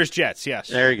was Raiders-Jets, yes.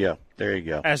 There you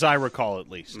go. As I recall, at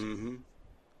least. Mm-hmm.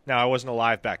 Now, I wasn't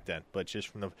alive back then, but just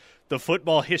from the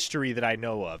football history that I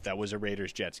know of, that was a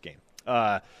Raiders-Jets game.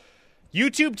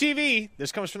 YouTube TV,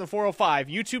 this comes from the 405.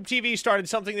 YouTube TV started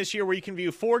something this year where you can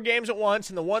view 4 games at once,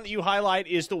 and the one that you highlight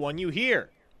is the one you hear.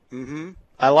 Mm-hmm.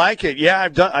 I like it. Yeah,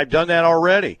 I've done that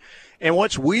already. And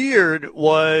what's weird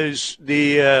was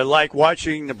the like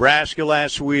watching Nebraska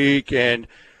last week, and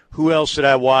who else did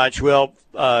I watch? Well,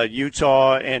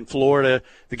 Utah and Florida.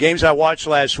 The games I watched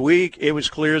last week, it was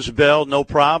clear as a bell, no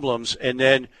problems. And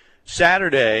then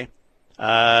Saturday,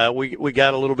 we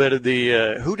got a little bit of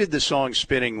the who did the song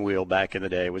Spinning Wheel back in the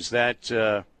day? Was that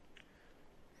I'm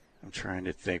trying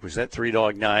to think. Was that Three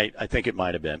Dog Night? I think it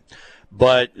might have been.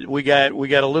 But we got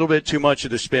a little bit too much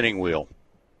of the spinning wheel.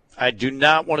 I do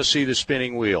not want to see the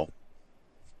spinning wheel.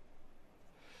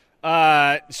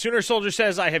 Sooner Soldier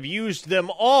says, I have used them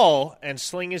all, and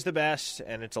Sling is the best,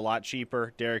 and it's a lot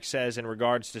cheaper. Derek says, in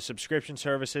regards to subscription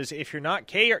services, if you're not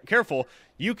careful,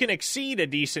 you can exceed a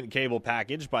decent cable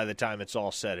package by the time it's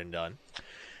all said and done.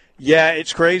 Yeah,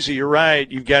 it's crazy. You're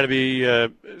right. You've got to be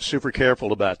super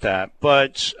careful about that.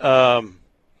 But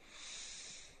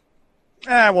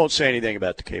I won't say anything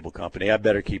about the cable company. I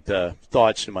better keep the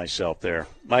thoughts to myself there.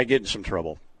 Might get in some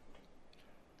trouble.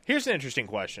 Here's an interesting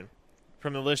question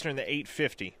from the listener in the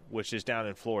 850, which is down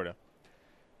in Florida.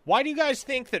 Why do you guys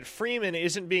think that Freeman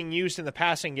isn't being used in the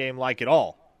passing game like at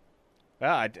all?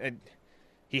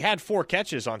 He had 4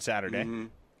 catches on Saturday. Mm-hmm.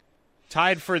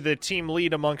 Tied for the team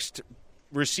lead amongst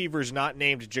receivers not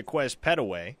named Jaquez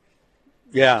Petaway.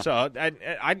 Yeah. So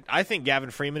I think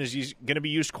Gavin Freeman is going to be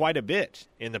used quite a bit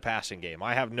in the passing game.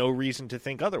 I have no reason to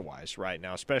think otherwise right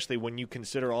now, especially when you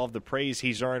consider all of the praise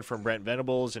he's earned from Brent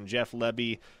Venables and Jeff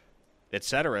Lebby,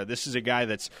 etc. This is a guy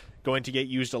that's going to get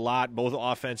used a lot, both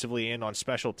offensively and on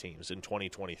special teams in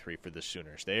 2023 for the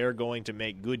Sooners. They are going to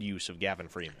make good use of Gavin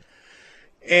Freeman.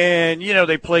 And,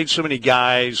 they played so many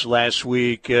guys last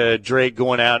week. Drake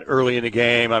going out early in the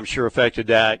game, I'm sure affected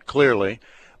that clearly.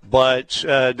 But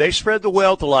they spread the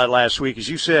wealth a lot last week. As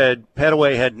you said,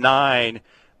 Petaway had 9,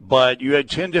 but you had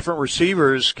 10 different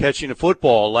receivers catching the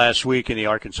football last week in the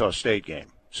Arkansas State game.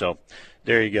 So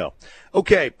there you go.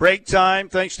 Okay, break time.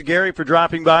 Thanks to Gary for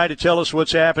dropping by to tell us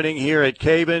what's happening here at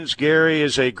Cavens. Gary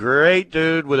is a great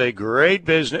dude with a great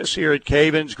business here at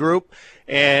Cavens Group,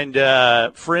 and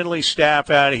friendly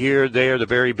staff out here. They are the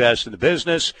very best in the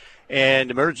business. And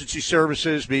emergency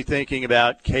services, be thinking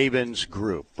about Cavens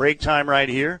Group. Break time right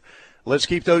here. Let's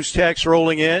keep those texts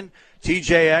rolling in.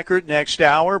 TJ Eckert next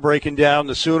hour, breaking down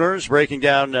the Sooners, breaking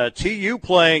down TU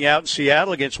playing out in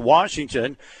Seattle against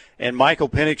Washington, and Michael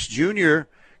Penix Jr.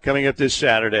 coming up this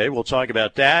Saturday. We'll talk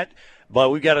about that. But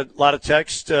we've got a lot of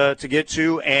text to get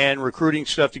to and recruiting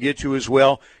stuff to get to as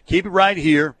well. Keep it right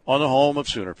here on the home of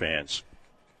Sooner fans.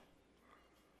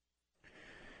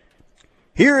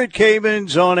 Here at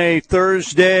Cavens on a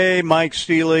Thursday, Mike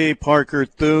Steely, Parker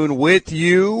Thune with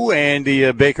you, and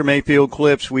the Baker Mayfield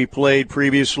clips we played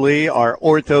previously are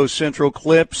Ortho Central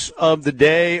clips of the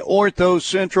day. Ortho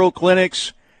Central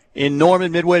clinics in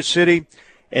Norman, Midwest City,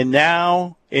 and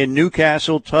now in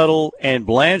Newcastle, Tuttle, and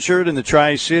Blanchard in the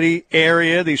Tri-City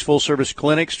area. These full-service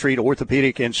clinics treat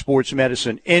orthopedic and sports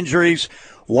medicine injuries.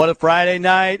 What a Friday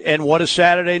night and what a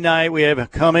Saturday night we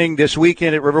have coming this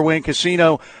weekend at Riverwind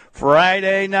Casino.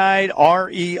 Friday night,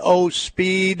 REO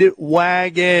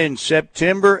Speedwagon,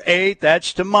 September 8th.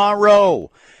 That's tomorrow.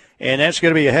 and that's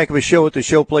going to be a heck of a show at the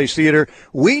Showplace Theater.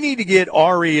 We need to get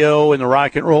REO in the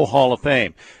Rock and Roll Hall of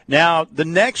Fame. Now, the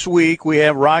next week we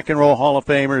have Rock and Roll Hall of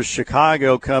Famers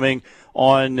Chicago coming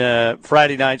on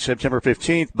Friday night, September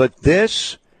 15th. But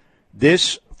this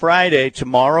Friday,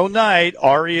 tomorrow night,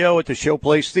 REO at the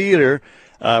Showplace Theater,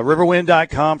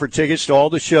 riverwind.com for tickets to all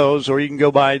the shows, or you can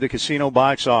go by the casino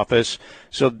box office.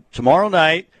 So tomorrow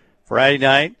night, Friday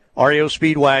night, REO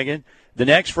Speedwagon. The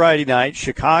next Friday night,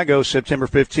 Chicago, September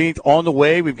 15th. On the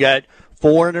way, we've got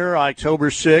Foreigner, October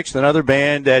 6th, another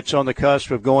band that's on the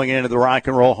cusp of going into the Rock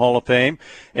and Roll Hall of Fame.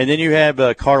 And then you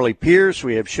have Carly Pierce.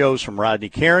 We have shows from Rodney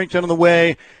Carrington on the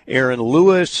way, Aaron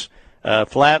Lewis,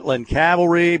 Flatland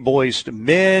Cavalry, Boys to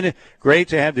Men. Great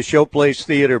to have the Showplace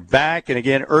Theater back. And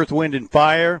again, Earth, Wind, and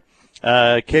Fire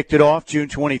kicked it off June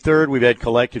 23rd. We've had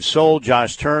Collective Soul,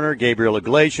 Josh Turner, Gabriel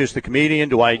Iglesias, the comedian,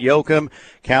 Dwight Yoakam,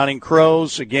 Counting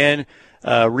Crows, again,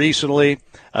 recently.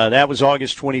 That was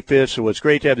August 25th, so it's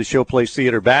great to have the Showplace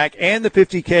Theater back. And the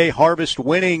 50K Harvest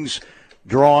Winnings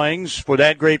drawings for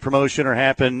that great promotion are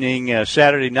happening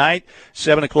Saturday night,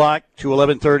 7 o'clock to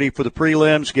 11:30 for the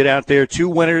prelims. Get out there. 2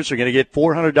 winners are going to get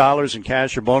 $400 in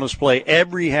cash or bonus play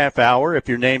every half hour if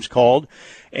your name's called.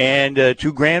 And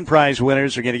 2 grand prize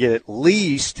winners are going to get at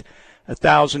least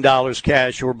 $1,000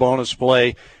 cash or bonus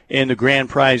play in the grand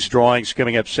prize drawings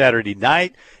coming up Saturday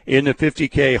night in the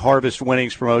 50K Harvest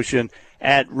Winnings promotion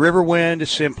at Riverwind.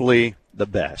 Simply the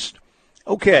best.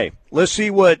 Okay, let's see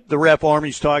what the Ref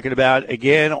Army's talking about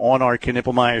again on our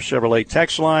Knippelmeyer Chevrolet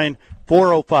text line,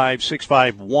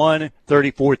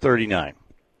 405-651-3439.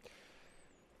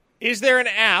 Is there an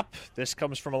app, this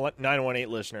comes from a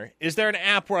 918 listener, is there an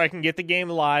app where I can get the game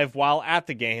live while at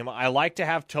the game? I like to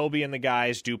have Toby and the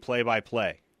guys do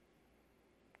play-by-play.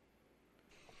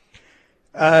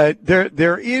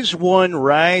 There is one,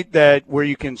 right, that where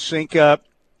you can sync up,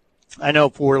 I know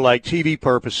for like TV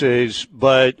purposes,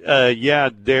 but yeah,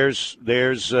 there's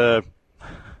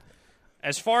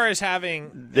as far as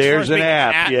having there's an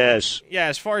app, yes. Yeah,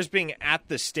 as far as being at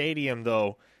the stadium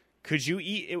though,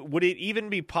 would it even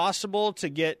be possible to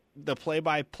get the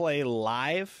play-by-play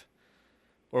live?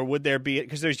 Or would there be,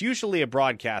 because there's usually a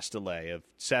broadcast delay of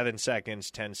 7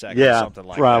 seconds, 10 seconds, something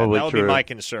like probably that. That would true. be my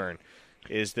concern,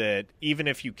 is that even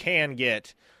if you can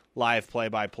get live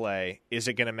play-by-play, is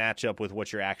it going to match up with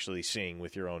what you're actually seeing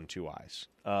with your own 2 eyes?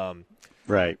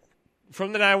 Right.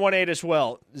 From the 918 as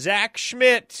well, Zach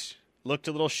Schmidt looked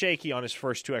a little shaky on his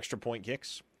first 2 extra point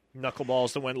kicks.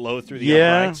 Knuckleballs that went low through the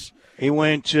uprights. He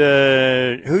went,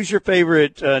 who's your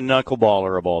favorite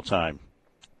knuckleballer of all time?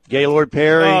 Gaylord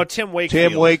Perry? Oh, Tim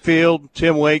Wakefield.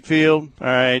 Tim Wakefield. All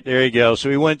right, there you go. So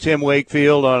he went Tim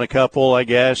Wakefield on a couple, I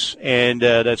guess, and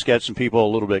that's got some people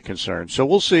a little bit concerned. So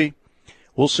we'll see.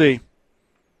 We'll see.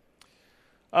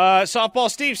 Softball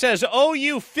Steve says,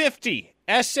 OU 50,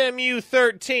 SMU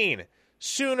 13.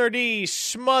 Sooner D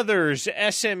smothers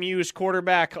SMU's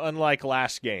quarterback unlike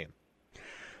last game.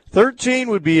 13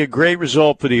 would be a great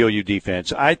result for the OU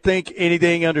defense. I think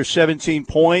anything under 17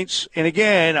 points, and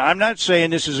again, I'm not saying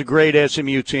this is a great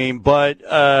SMU team, but,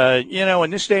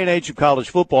 in this day and age of college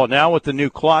football, now with the new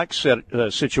clock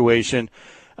situation,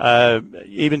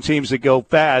 even teams that go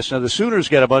fast. Now, the Sooners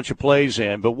got a bunch of plays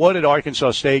in, but what did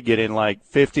Arkansas State get in, like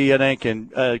 50, I think?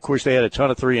 And, of course, they had a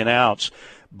ton of 3-and-outs.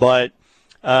 But,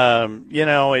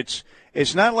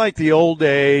 it's not like the old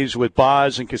days with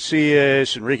Boz and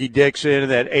Casillas and Ricky Dixon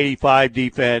and that 85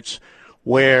 defense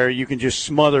where you can just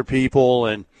smother people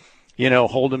and,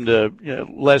 hold them to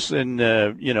less than,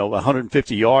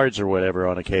 150 yards or whatever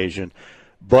on occasion.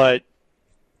 But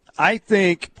I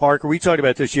think, Parker, we talked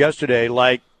about this yesterday,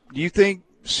 do you think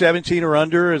 17 or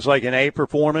under is like an A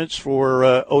performance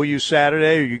for OU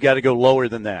Saturday, or you got to go lower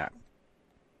than that?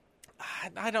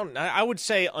 I would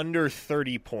say under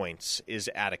 30 points is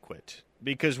adequate,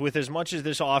 because with as much as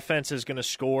this offense is going to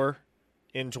score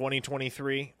in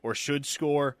 2023 or should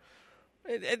score,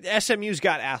 SMU's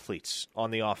got athletes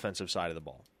on the offensive side of the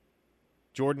ball.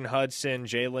 Jordan Hudson,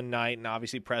 Jalen Knight, and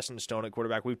obviously Preston Stone at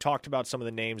quarterback. We've talked about some of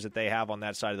the names that they have on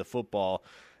that side of the football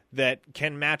that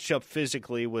can match up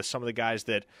physically with some of the guys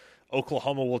that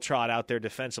Oklahoma will trot out there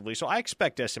defensively. So I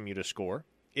expect SMU to score.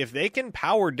 If they can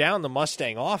power down the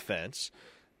Mustang offense,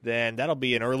 then that'll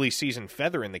be an early season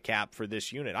feather in the cap for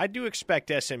this unit. I do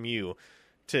expect SMU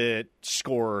to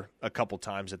score a couple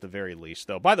times at the very least,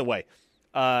 though. By the way,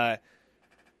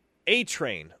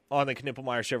 A-Train on the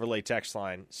Knippelmeyer Chevrolet text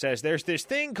line says there's this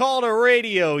thing called a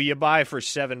radio you buy for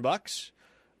 $7.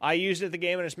 I used it at the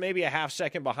game, and it's maybe a half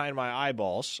second behind my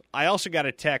eyeballs. I also got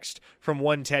a text from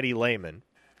one Teddy Lehman,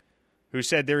 who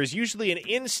said there is usually an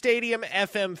in-stadium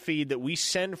FM feed that we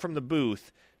send from the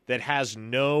booth that has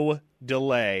no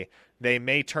delay. they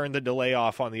may turn the delay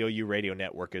off on the OU radio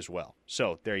network as well.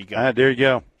 So there you go. There you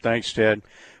go. Thanks, Ted.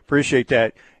 Appreciate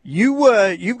that.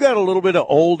 You've got a little bit of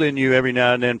old in you every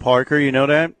now and then, Parker. You know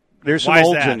that? There's some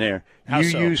olds in there. How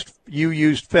so? You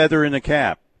used feather in the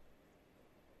cap.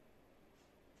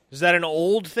 Is that an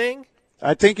old thing?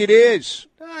 I think it is.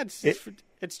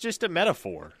 It's just a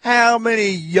metaphor. How many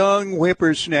young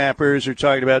whippersnappers are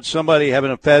talking about somebody having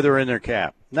a feather in their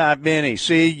cap? Not many.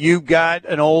 See, you've got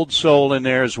an old soul in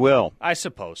there as well. I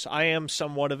suppose. I am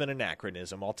somewhat of an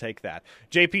anachronism. I'll take that.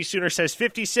 JP Sooner says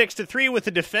 56-3 with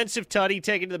a defensive tutty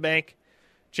taken to the bank.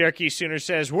 Cherokee Sooner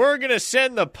says, we're going to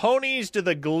send the ponies to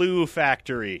the glue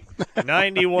factory.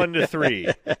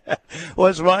 91-3.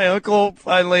 Was my uncle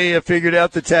finally figured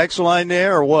out the text line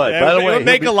there or what? By the way, it would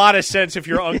make a lot of sense if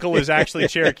your uncle is actually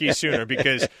Cherokee Sooner,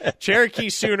 because Cherokee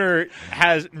Sooner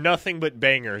has nothing but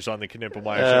bangers on the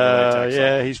Knippelmeyer text line.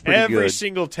 Yeah, he's pretty good. Every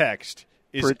single text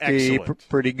is excellent.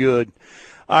 Pretty good.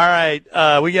 All right,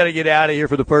 we got to get out of here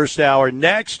for the first hour.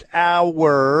 Next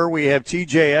hour, we have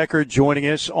TJ Eckert joining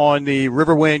us on the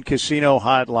Riverwind Casino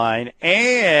Hotline,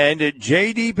 and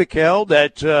J.D. Piquel,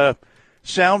 that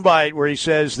soundbite where he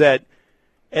says that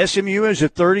SMU has a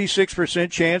 36%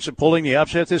 chance of pulling the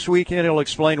upset this weekend. He'll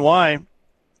explain why,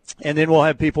 and then we'll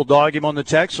have people dog him on the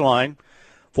text line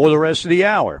for the rest of the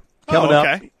hour. Coming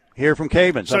up here from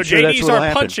Cavens. So JD's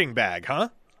our punching bag, huh?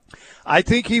 I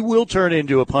think he will turn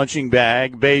into a punching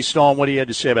bag based on what he had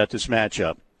to say about this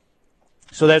matchup.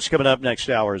 So that's coming up next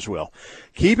hour as well.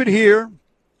 Keep it here.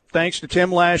 Thanks to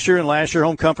Tim Lasher and Lasher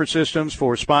Home Comfort Systems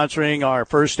for sponsoring our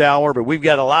first hour, but we've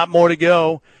got a lot more to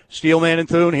go. Steelman and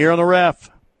Thune here on the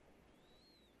Ref.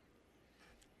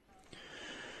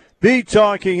 Be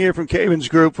talking here from Cavens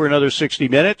Group for another 60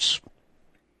 minutes.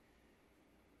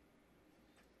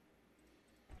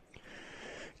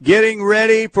 Getting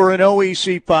ready for an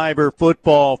OEC Fiber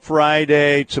Football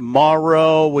Friday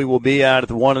tomorrow. We will be out at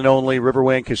the one and only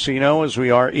Riverwind Casino, as we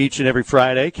are each and every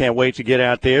Friday. Can't wait to get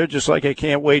out there, just like I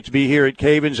can't wait to be here at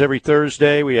Cavens every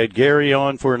Thursday. We had Gary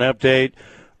on for an update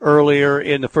earlier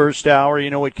in the first hour.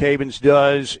 You know what Cavens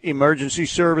does. Emergency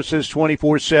services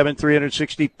 24/7,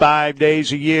 365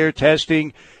 days a year.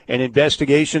 Testing and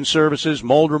investigation services,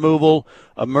 mold removal,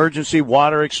 emergency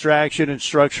water extraction, and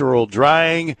structural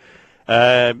drying.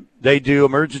 They do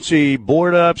emergency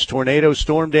board ups, tornado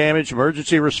storm damage,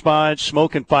 emergency response,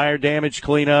 smoke and fire damage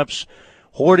cleanups,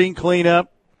 hoarding cleanup,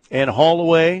 and haul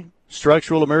away,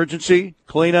 structural emergency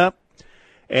cleanup.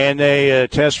 And they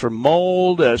test for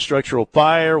mold, structural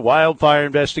fire, wildfire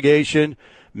investigation,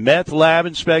 meth lab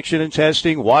inspection and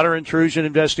testing, water intrusion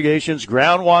investigations,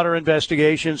 groundwater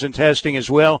investigations and testing as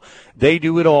well. They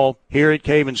do it all here at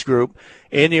Cavens Group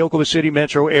in the Oklahoma City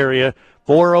metro area.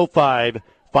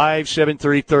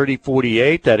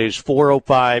 405-573-3048. That is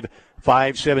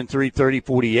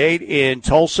 405-573-3048. In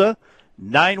Tulsa,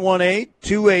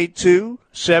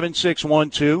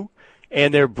 918-282-7612.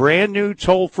 And their brand new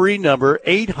toll-free number,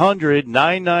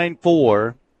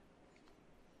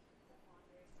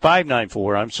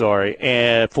 800-994-594,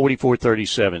 and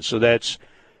 4437. So that's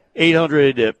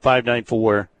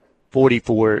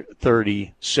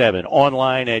 800-594-4437.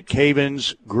 Online at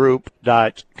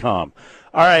cavensgroup.com.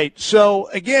 All right, so,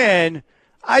 again,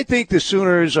 I think the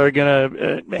Sooners are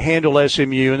going to handle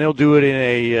SMU, and they'll do it in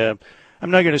a,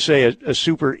 I'm not going to say a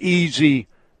super easy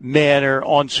manner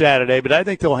on Saturday, but I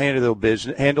think they'll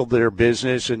handle their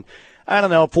business, and I don't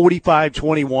know,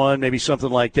 45-21, maybe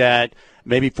something like that,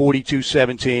 maybe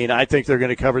 42-17. I think they're going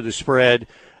to cover the spread.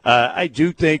 I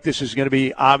do think this is going to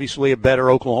be obviously a better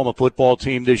Oklahoma football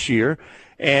team this year.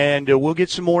 And we'll get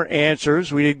some more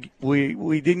answers. We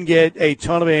didn't get a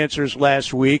ton of answers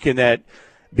last week in that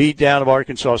beatdown of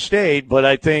Arkansas State, but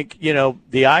I think,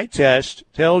 the eye test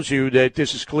tells you that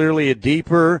this is clearly a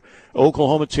deeper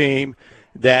Oklahoma team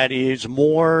that is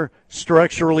more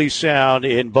structurally sound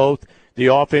in both the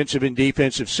offensive and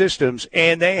defensive systems,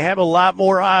 and they have a lot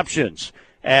more options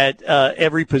at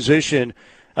every position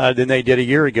than they did a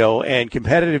year ago. And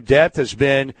competitive depth has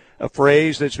been a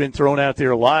phrase that's been thrown out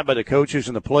there a lot by the coaches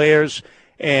and the players,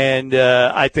 and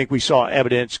I think we saw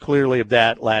evidence clearly of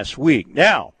that last week.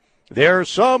 Now, there are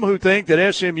some who think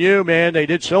that SMU, man, they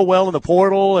did so well in the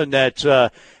portal and that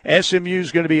SMU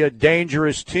is going to be a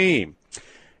dangerous team.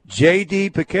 J.D.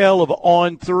 Piquel of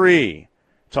On3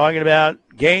 talking about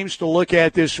games to look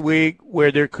at this week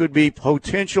where there could be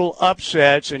potential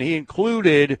upsets, and he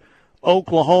included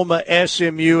Oklahoma,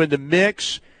 SMU in the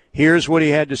mix. Here's what he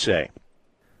had to say.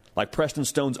 Like Preston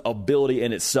Stone's ability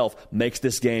in itself makes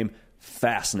this game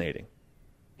fascinating.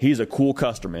 He's a cool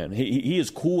customer, man. He is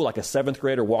cool like a 7th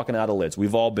grader walking out of lids.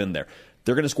 We've all been there.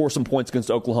 They're going to score some points against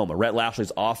Oklahoma. Rhett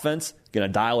Lashley's offense going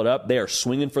to dial it up. They are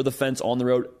swinging for the fence on the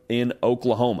road in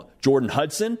Oklahoma. Jordan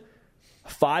Hudson,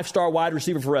 5-star wide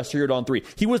receiver for West Here on 3.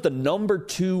 He was the number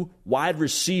 2 wide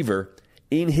receiver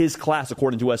in his class,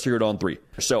 according to West Here on 3.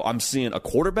 So I'm seeing a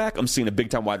quarterback. I'm seeing a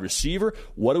big-time wide receiver.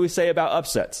 What do we say about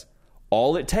upsets?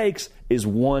 All it takes is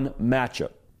one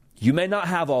matchup. You may not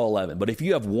have all 11, but if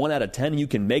you have 1 out of 10, you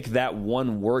can make that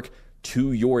one work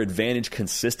to your advantage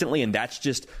consistently, and that's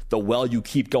just the well you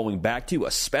keep going back to,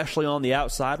 especially on the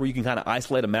outside where you can kind of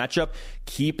isolate a matchup.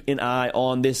 Keep an eye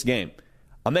on this game.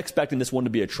 I'm expecting this one to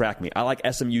be a track meet. I like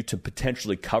SMU to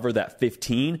potentially cover that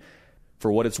 15.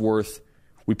 For what it's worth,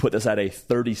 we put this at a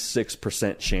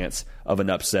 36% chance of an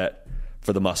upset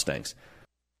for the Mustangs.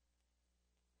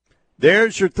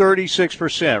 There's your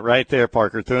 36% right there,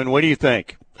 Parker Thune. What do you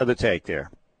think of the take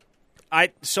there?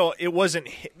 So it wasn't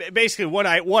basically what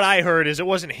I heard is it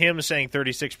wasn't him saying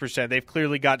 36%. They've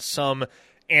clearly got some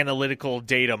analytical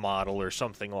data model or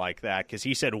something like that because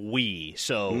he said we.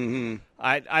 So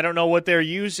I don't know what they're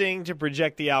using to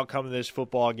project the outcome of this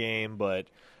football game, but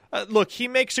look, he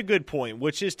makes a good point,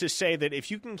 which is to say that if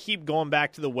you can keep going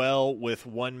back to the well with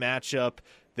one matchup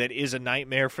that is a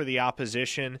nightmare for the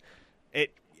opposition,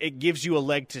 it gives you a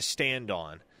leg to stand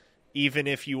on. Even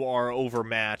if you are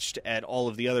overmatched at all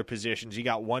of the other positions, you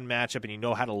got one matchup and you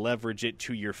know how to leverage it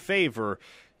to your favor,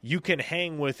 you can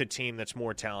hang with a team that's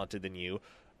more talented than you.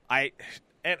 Like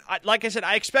I said,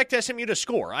 I expect SMU to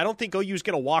score. I don't think OU is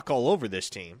going to walk all over this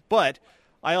team, but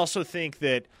I also think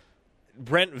that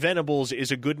Brent Venables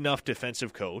is a good enough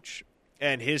defensive coach,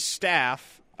 and his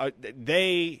staff,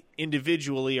 they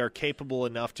individually are capable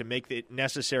enough to make the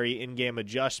necessary in-game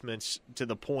adjustments to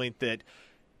the point that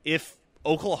if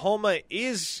Oklahoma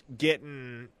is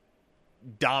getting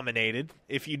dominated,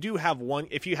 if you have,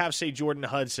 say, Jordan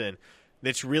Hudson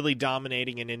that's really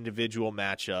dominating an individual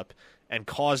matchup and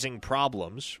causing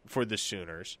problems for the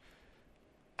Sooners,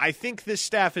 I think this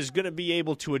staff is going to be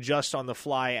able to adjust on the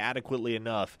fly adequately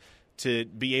enough to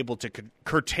be able to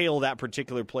curtail that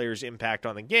particular player's impact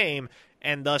on the game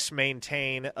and thus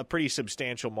maintain a pretty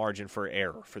substantial margin for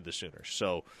error for the Sooners.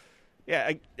 So,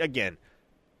 yeah, again,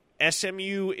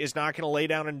 SMU is not going to lay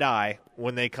down and die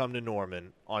when they come to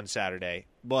Norman on Saturday,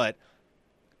 but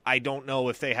I don't know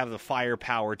if they have the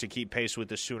firepower to keep pace with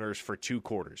the Sooners for 2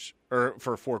 quarters, or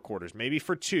for 4 quarters. Maybe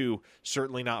for 2,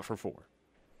 certainly not for 4.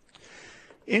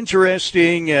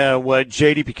 Interesting what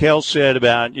J.D. Piquel said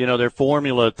about, their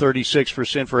formula,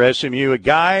 36% for SMU. A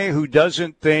guy who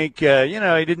doesn't think, he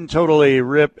didn't totally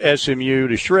rip SMU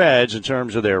to shreds in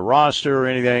terms of their roster or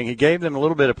anything. He gave them a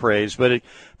little bit of praise, but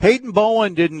Peyton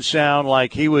Bowen didn't sound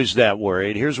like he was that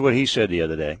worried. Here's what he said the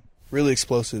other day. Really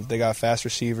explosive. They got fast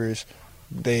receivers.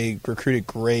 They recruited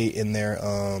great in their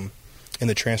in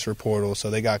the transfer portal, so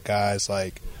they got guys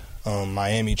like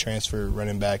Miami transfer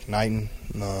running back Knighton.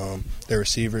 Their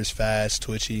receivers fast,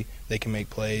 twitchy. They can make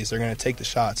plays. They're going to take the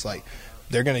shots. Like,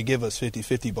 they're going to give us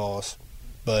 50-50 balls,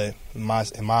 but in my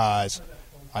eyes,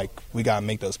 like, we got to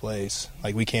make those plays.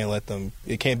 Like, we can't let them –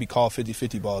 it can't be called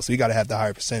 50-50 balls. We got to have the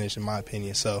higher percentage, in my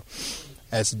opinion. So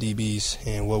that's the DBs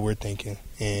and what we're thinking.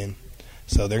 And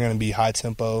so they're going to be high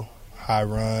tempo, high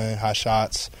run, high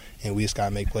shots, and we just got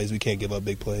to make plays. We can't give up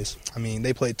big plays. I mean,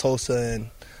 they played Tulsa and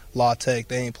La Tech.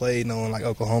 They ain't played no one like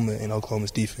Oklahoma and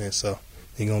Oklahoma's defense, so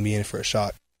they're going to be in for a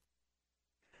shock.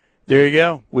 There you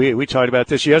go. We talked about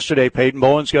this yesterday. Peyton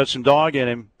Bowen's got some dog in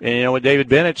him. And you know what David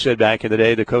Bennett said back in the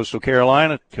day, the Coastal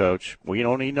Carolina coach? We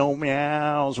don't need no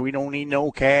meows. We don't need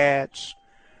no cats.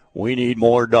 We need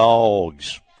more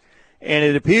dogs. And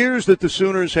it appears that the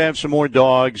Sooners have some more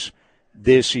dogs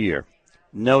this year.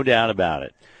 No doubt about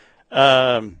it.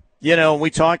 We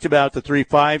talked about the 3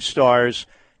 5-stars.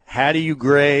 How do you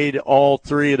grade all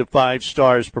 3 of the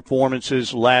 5-stars'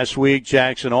 performances last week?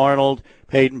 Jackson Arnold,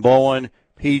 Peyton Bowen,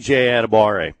 P.J.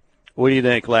 Adebawore. What do you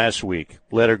think last week,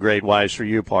 letter grade-wise for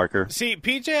you, Parker? See,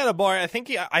 P.J. Adebawore,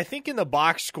 I think in the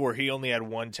box score he only had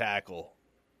 1 tackle.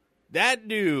 That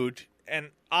dude, and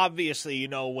obviously,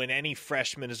 when any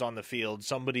freshman is on the field,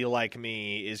 somebody like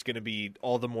me is going to be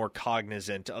all the more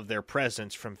cognizant of their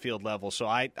presence from field level. So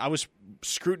I was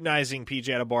scrutinizing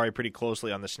P.J. Adebawore pretty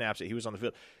closely on the snaps that he was on the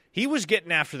field. He was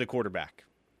getting after the quarterback.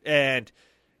 And,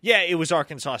 yeah, it was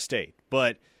Arkansas State.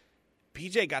 But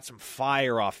PJ got some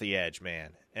fire off the edge, man.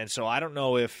 And so I don't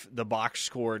know if the box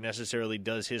score necessarily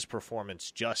does his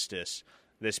performance justice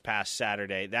this past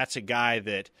Saturday. That's a guy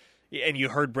that, and you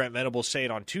heard Brent Venables say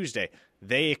it on Tuesday,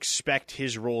 they expect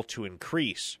his role to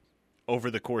increase over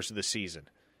the course of the season.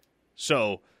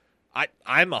 So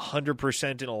I'm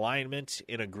 100% in alignment,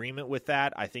 in agreement with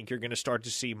that. I think you're going to start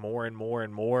to see more and more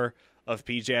and more of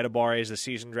P.J. Adebawore as the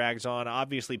season drags on.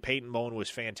 Obviously, Peyton Bowen was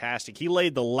fantastic. He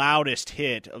laid the loudest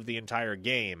hit of the entire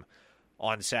game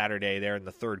on Saturday there in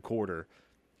the third quarter.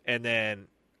 And then,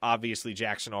 obviously,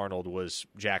 Jackson Arnold was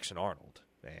Jackson Arnold.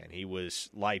 Man, he was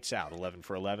lights out, 11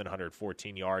 for 11,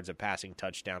 114 yards, a passing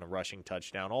touchdown, a rushing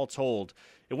touchdown. All told,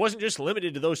 it wasn't just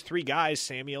limited to those three guys.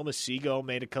 Samuel Masigo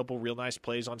made a couple real nice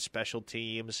plays on special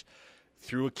teams,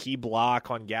 threw a key block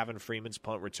on Gavin Freeman's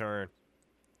punt return.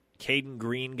 Caden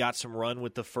Green got some run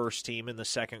with the first team in the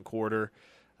second quarter,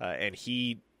 and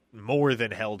he more than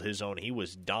held his own. He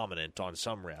was dominant on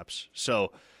some reps.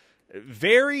 So,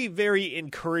 very, very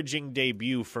encouraging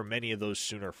debut for many of those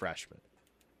Sooner freshmen.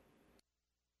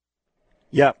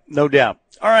 Yeah, no doubt.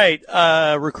 All right,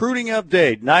 recruiting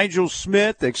update. Nigel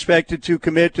Smith expected to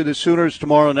commit to the Sooners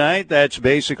tomorrow night. That's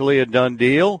basically a done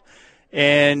deal.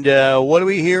 And what are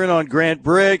we hearing on Grant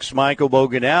Bricks, Michael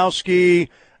Boganowski,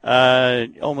 Zena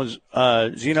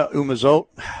Umazo?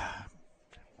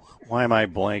 Why am I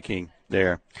blanking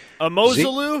there?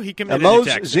 Mosalou, he committed to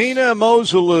Texas. Zena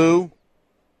Mosalou,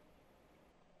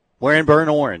 wearing burnt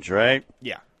orange, right?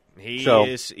 Yeah, he's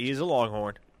a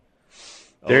Longhorn.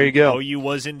 There you go. OU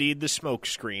was indeed the smoke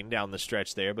screen down the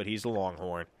stretch there, but he's the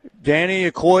Longhorn. Danny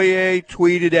Okoye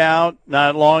tweeted out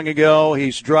not long ago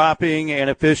he's dropping an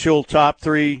official top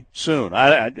 3 soon,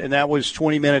 and that was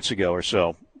 20 minutes ago or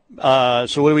so.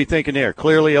 So what are we thinking there?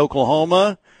 Clearly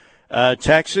Oklahoma,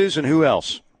 Texas, and who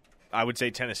else? I would say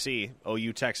Tennessee.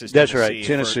 OU, Texas, That's Tennessee. Right,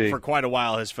 Tennessee. For quite a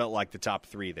while has felt like the top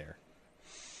 3 there.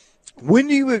 When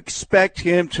do you expect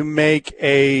him to make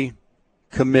a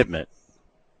commitment?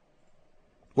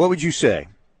 What would you say?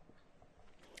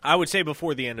 I would say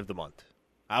before the end of the month.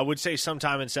 I would say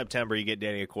sometime in September you get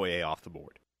Danny Okoye off the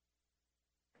board.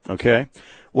 Okay.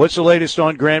 What's the latest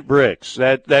on Grant Bricks?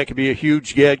 That could be a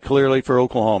huge get, clearly, for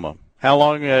Oklahoma. How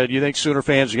long do you think Sooner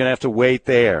fans are going to have to wait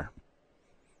there?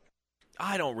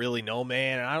 I don't really know,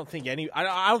 man. I don't think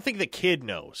I don't think the kid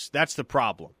knows. That's the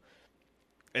problem.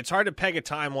 It's hard to peg a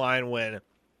timeline when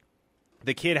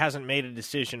the kid hasn't made a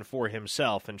decision for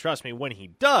himself. And trust me, when he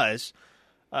does,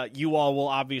 you all will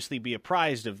obviously be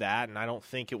apprised of that, and I don't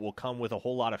think it will come with a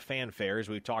whole lot of fanfare, as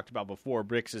we've talked about before.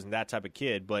 Bricks isn't that type of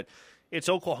kid, but it's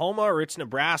Oklahoma or it's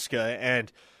Nebraska, and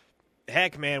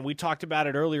heck, man, we talked about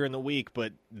it earlier in the week,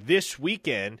 but this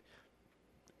weekend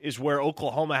is where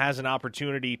Oklahoma has an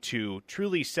opportunity to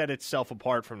truly set itself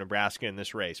apart from Nebraska in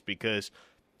this race, because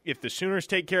if the Sooners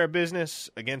take care of business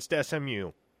against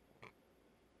SMU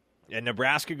and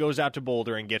Nebraska goes out to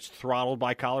Boulder and gets throttled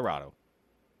by Colorado,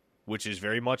 which is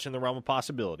very much in the realm of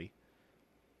possibility,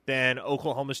 then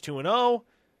Oklahoma's 2-0,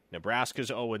 Nebraska's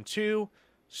 0-2,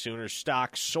 Sooners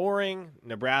stock soaring,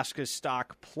 Nebraska's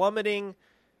stock plummeting.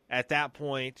 At that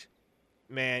point,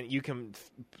 man, you can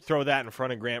throw that in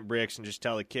front of Grant Bricks and just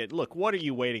tell the kid, look, what are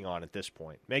you waiting on at this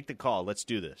point? Make the call. Let's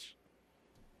do this.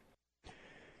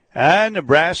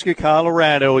 Nebraska,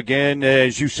 Colorado, again,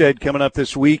 as you said, coming up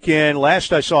this weekend.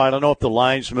 Last I saw, I don't know if the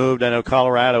lines moved. I know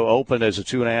Colorado opened as a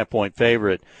 2.5-point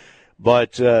favorite.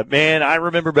 But, man, I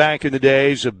remember back in the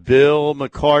days of Bill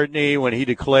McCartney when he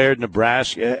declared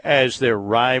Nebraska as their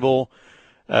rival.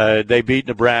 They beat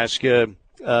Nebraska,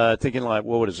 thinking like,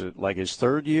 what is it, like his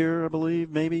third year, I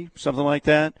believe, maybe, something like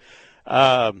that.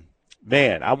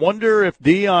 Man, I wonder if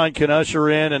Deion can usher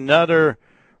in another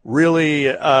really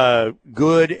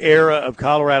good era of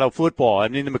Colorado football. I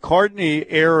mean, the McCartney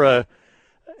era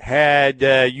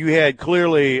you had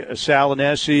clearly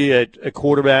Salinesi at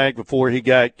quarterback before he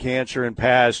got cancer and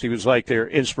passed. He was like their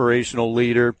inspirational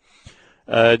leader.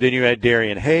 Then you had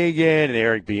Darian Hagan and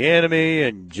Eric Bieniemy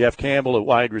and Jeff Campbell at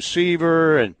wide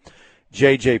receiver and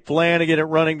J.J. Flanagan at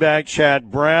running back,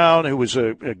 Chad Brown, who was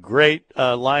a great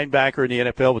linebacker in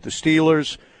the NFL with the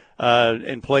Steelers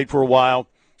and played for a while,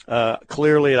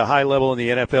 clearly at a high level in the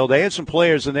NFL. They had some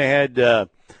players, and they had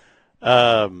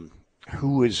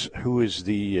who is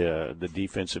the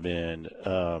defensive end?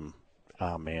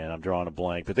 Oh, man, I'm drawing a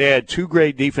blank. But they had two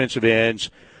great defensive ends.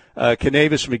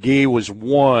 Kanavis McGee was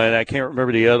one. I can't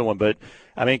remember the other one. But,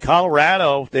 I mean,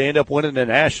 Colorado, they end up winning the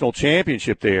national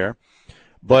championship there.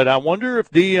 But I wonder if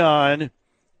Deion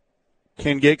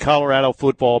can get Colorado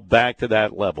football back to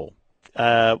that level.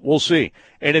 We'll see.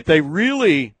 And if they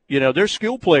really, they're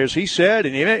skill players, he said,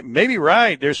 and he may be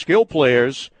right, they're skill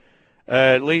players.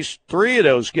 At least three of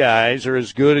those guys are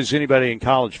as good as anybody in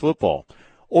college football.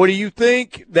 Or do you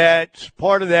think that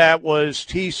part of that was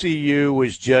TCU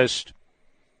was just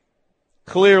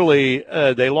clearly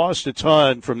they lost a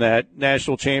ton from that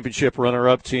national championship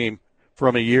runner-up team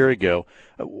from a year ago.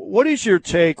 What is your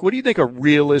take? What do you think a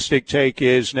realistic take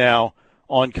is now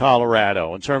on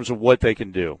Colorado in terms of what they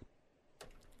can do?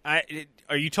 Are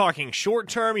you talking short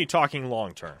term? Are you talking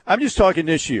long term? I'm just talking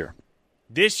this year.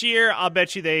 This year, I'll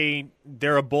bet you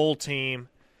they're a bowl team.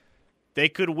 They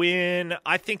could win.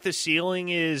 I think the ceiling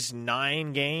is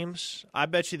 9 games. I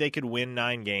bet you they could win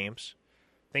 9 games.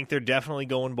 I think they're definitely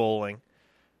going bowling.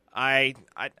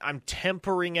 I'm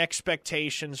tempering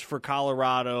expectations for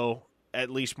Colorado, at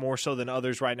least more so than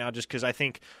others right now, just because I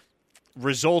think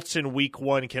results in week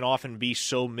 1 can often be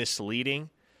so misleading.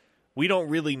 We don't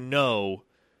really know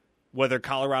whether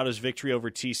Colorado's victory over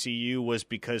TCU was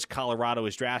because Colorado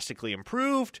is drastically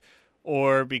improved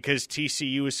or because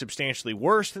TCU is substantially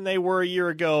worse than they were a year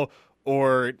ago,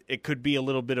 or it could be a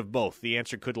little bit of both. The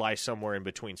answer could lie somewhere in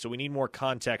between. So we need more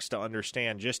context to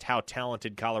understand just how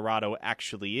talented Colorado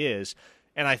actually is,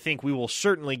 and I think we will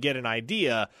certainly get an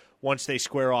idea once they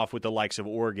square off with the likes of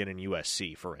Oregon and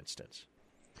USC, for instance.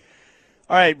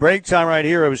 All right, break time right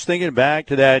here. I was thinking back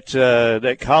to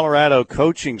that Colorado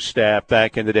coaching staff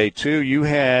back in the day, too. You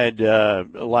had,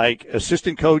 like,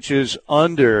 assistant coaches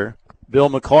under Bill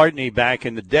McCartney back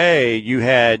in the day. You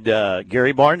had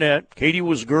Gary Barnett. Katie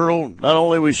was a girl. Not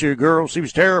only was she a girl, she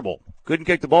was terrible. Couldn't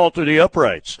kick the ball through the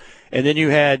uprights. And then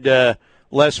you had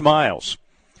Les Miles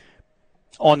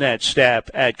on that staff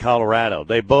at Colorado.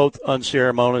 They both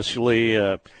unceremoniously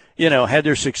had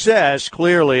their success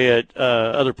clearly at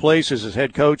other places as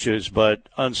head coaches, but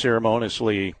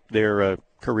unceremoniously their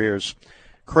careers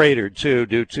cratered, too,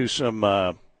 due to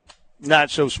some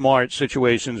not-so-smart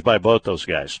situations by both those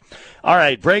guys. All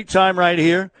right, break time right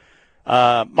here.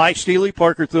 Mike Steely,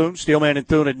 Parker Thune, Steelman and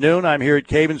Thune at noon. I'm here at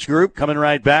Cavens Group. Coming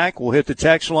right back. We'll hit the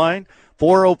text line,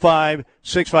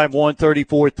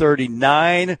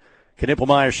 405-651-3439.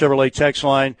 Knippelmeyer Chevrolet text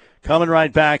line. Coming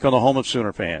right back on the home of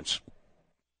Sooner fans.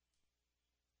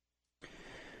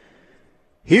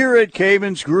 Here at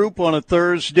Cavens Group on a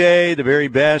Thursday, the very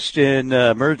best in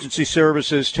emergency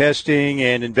services, testing,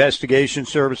 and investigation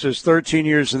services. 13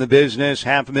 years in the business,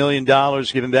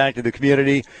 $500,000 given back to the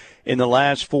community in the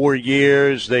last 4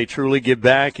 years. They truly give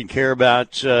back and care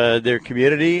about their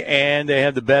community, and they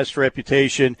have the best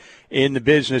reputation in the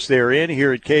business they're in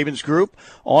here at Cavens Group.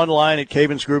 Online at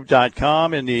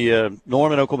cavensgroup.com in the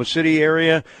Norman, Oklahoma City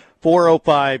area,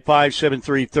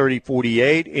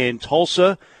 405-573-3048 in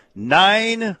Tulsa.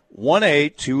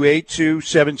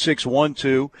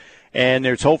 918-282-7612, and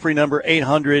their toll-free number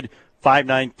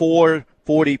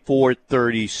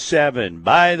 800-594-4437.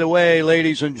 By the way,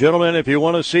 ladies and gentlemen, if you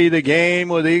want to see the game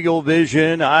with Eagle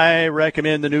Vision, I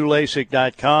recommend the new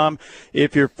LASIK.com.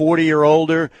 If you're 40 or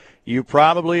older, you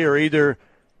probably are either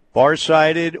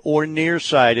farsighted or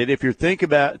nearsighted. If you think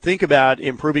about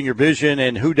improving your vision,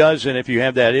 and who doesn't if you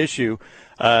have that issue,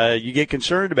 you get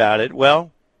concerned about it,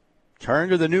 well, turn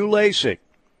to the new LASIK.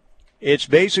 It's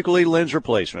basically lens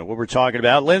replacement, what we're talking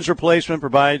about. Lens replacement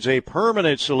provides a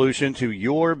permanent solution to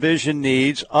your vision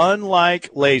needs,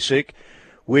 unlike LASIK,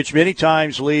 which many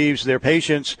times leaves their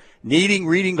patients needing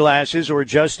reading glasses or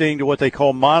adjusting to what they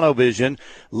call monovision.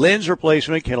 Lens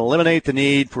replacement can eliminate the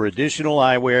need for additional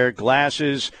eyewear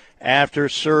glasses after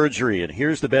surgery. And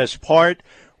here's the best part.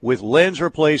 With lens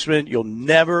replacement, you'll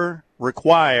never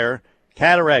require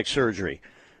cataract surgery.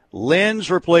 Lens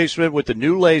replacement with the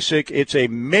new LASIK, it's a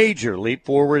major leap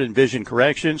forward in vision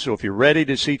correction. So if you're ready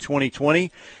to see 20/20,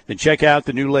 then check out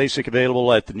the new LASIK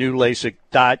available at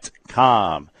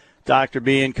thenewlasik.com. Dr.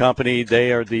 B and Company,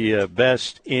 they are the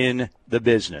best in the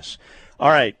business. All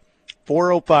right,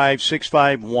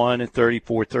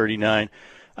 405-651-3439.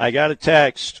 I got a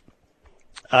text.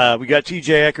 We got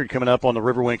TJ Eckert coming up on the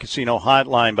Riverwind Casino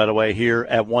hotline, by the way, here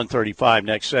at 1:35,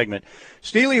 next segment.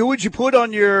 Steely, who would you put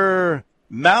on your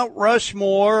Mount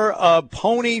Rushmore of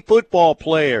pony football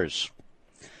players?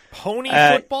 Pony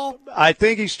football? I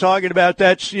think he's talking about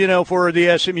that's, for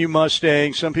the SMU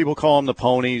Mustangs. Some people call them the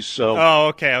ponies. So. Oh,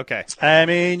 okay. I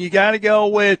mean, you got to go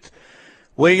with,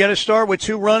 you got to start with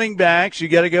 2 running backs. You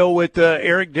got to go with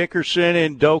Eric Dickerson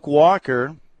and Doak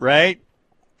Walker, right?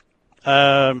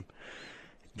 Dandy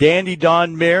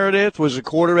Don Meredith was a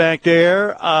quarterback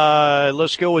there.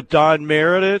 Let's go with Don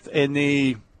Meredith and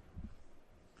the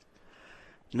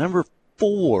number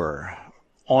 4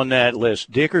 on that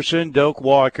list. Dickerson, Doak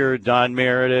Walker, Don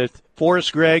Meredith.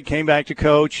 Forrest Gregg came back to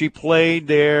coach. He played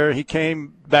there. He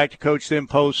came back to coach them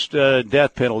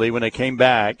post-death penalty when they came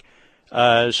back.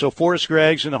 So Forrest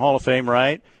Gregg's in the Hall of Fame,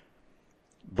 right?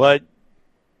 But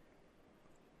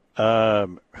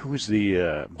who was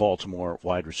the Baltimore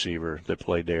wide receiver that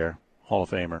played there? Hall of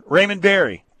Famer. Raymond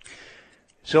Berry.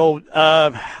 So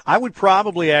I would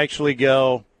probably actually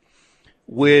go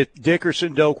with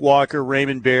Dickerson, Doak Walker,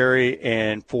 Raymond Berry,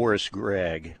 and Forrest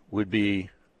Gregg would be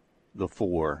the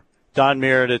 4. Don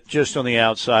Meredith just on the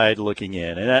outside looking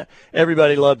in. And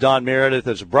everybody loved Don Meredith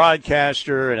as a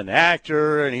broadcaster and an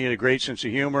actor, and he had a great sense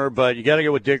of humor. But you got to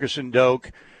go with Dickerson,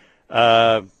 Doak,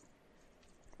 Raymond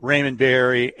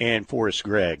Berry, and Forrest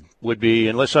Gregg would be,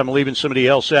 unless I'm leaving somebody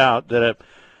else out.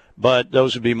 But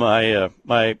those would be my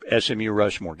SMU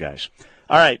Rushmore guys.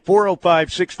 All right,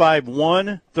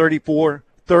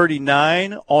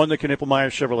 405-651-3439 on the Knippelmeyer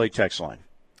Chevrolet text line.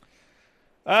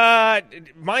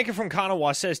 Micah from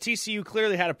Kanawha says TCU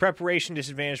clearly had a preparation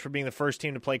disadvantage for being the first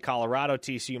team to play Colorado.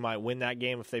 TCU might win that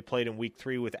game if they played in Week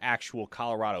 3 with actual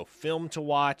Colorado film to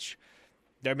watch.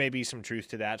 There may be some truth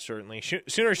to that, certainly.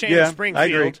 Sooner Shane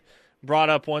Springfield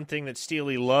brought up one thing that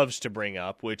Steely loves to bring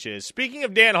up, which is, speaking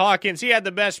of Dan Hawkins, he had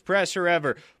the best presser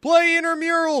ever. Play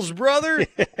intramurals, brother.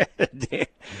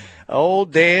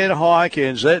 Old Dan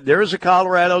Hawkins. There is a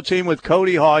Colorado team with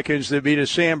Cody Hawkins that beat a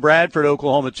Sam Bradford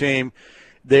Oklahoma team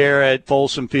there at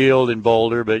Folsom Field in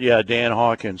Boulder. But, yeah, Dan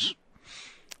Hawkins.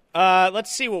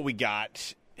 Let's see what we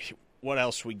got. What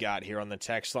else we got here on the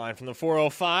text line from the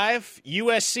 405?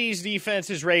 USC's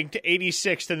defense is ranked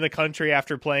 86th in the country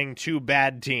after playing 2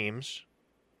 bad teams.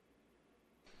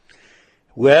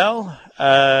 Well,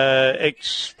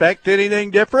 expect anything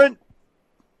different?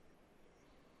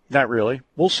 Not really.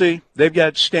 We'll see. They've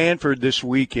got Stanford this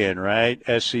weekend, right?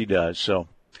 SC does. So,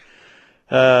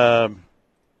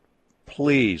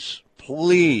 please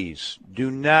do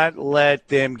not let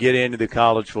them get into the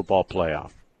college football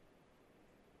playoff.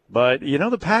 But,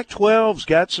 the Pac-12's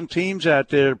got some teams out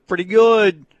there pretty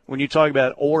good. When you talk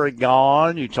about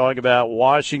Oregon, you talk about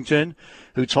Washington,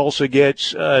 who Tulsa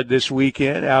gets this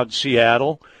weekend out in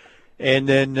Seattle. And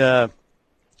then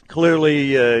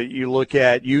clearly you look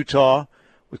at Utah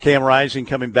with Cam Rising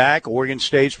coming back. Oregon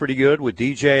State's pretty good with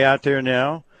DJ out there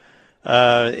now.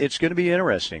 It's going to be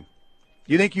interesting.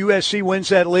 You think USC wins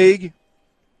that league?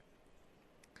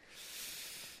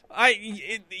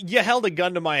 You held a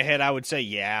gun to my head, I would say,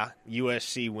 yeah,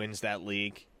 USC wins that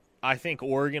league. I think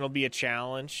Oregon will be a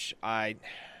challenge. I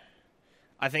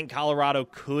think Colorado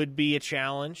could be a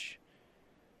challenge.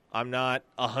 I'm not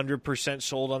 100%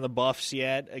 sold on the Buffs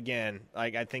yet. Again,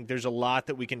 I think there's a lot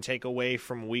that we can take away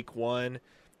from Week 1,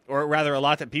 or rather a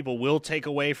lot that people will take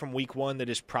away from Week 1 that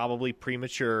is probably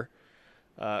premature.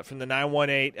 From the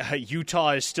 918,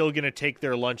 Utah is still going to take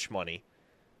their lunch money.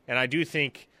 And I do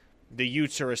think the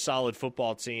Utes are a solid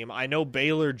football team. I know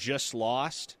Baylor just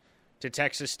lost to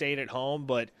Texas State at home,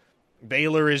 but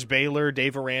Baylor is Baylor.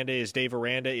 Dave Aranda is Dave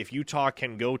Aranda. If Utah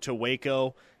can go to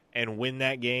Waco and win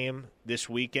that game this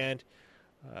weekend,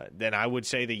 then I would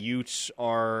say the Utes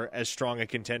are as strong a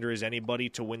contender as anybody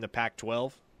to win the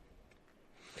Pac-12.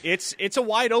 It's a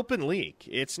wide open league.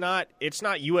 It's not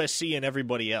USC and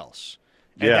everybody else.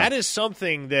 And that is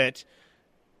something that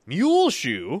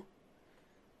Muleshoe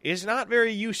is not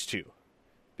very used to,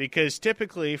 because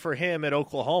typically for him at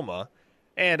Oklahoma,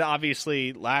 and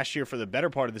obviously last year for the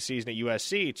better part of the season at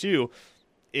USC too,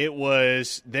 it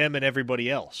was them and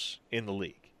everybody else in the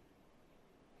league.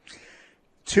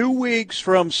 2 weeks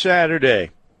from Saturday,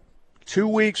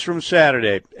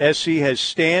 SC has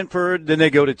Stanford, then they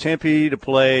go to Tempe to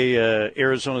play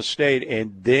Arizona State,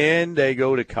 and then they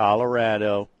go to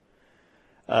Colorado.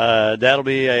 That'll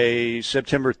be a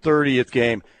September 30th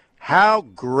game. How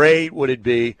great would it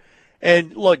be?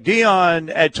 And, look,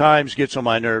 Deion at times gets on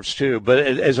my nerves too, but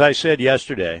as I said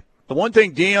yesterday, the one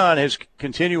thing Deion has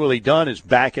continually done is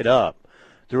back it up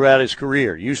throughout his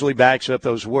career. Usually backs up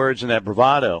those words and that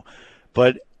bravado.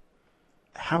 But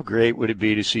how great would it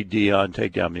be to see Deion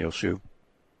take down Muleshoe?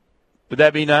 Would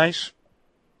that be nice?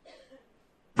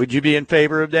 Would you be in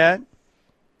favor of that?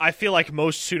 I feel like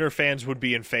most Sooner fans would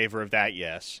be in favor of that,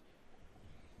 yes.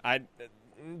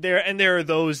 There are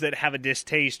those that have a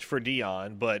distaste for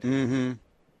Deion, but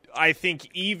I think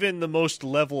even the most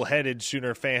level-headed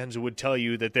Sooner fans would tell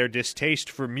you that their distaste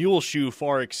for Muleshoe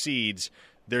far exceeds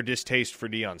their distaste for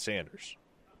Deion Sanders.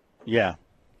 Yeah.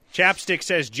 Chapstick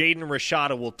says Jaden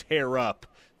Rashada will tear up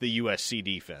the USC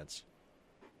defense.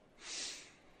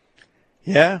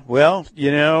 Yeah, well,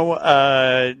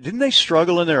 didn't they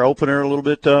struggle in their opener a little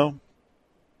bit, though?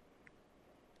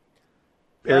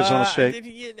 Arizona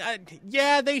State?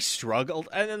 Yeah, they struggled.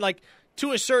 And then,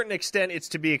 to a certain extent, it's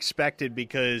to be expected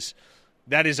because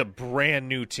that is a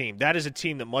brand-new team. That is a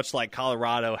team that, much like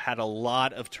Colorado, had a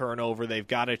lot of turnover. They've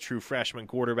got a true freshman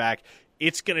quarterback.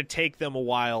 It's going to take them a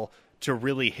while to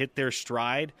really hit their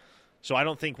stride. So I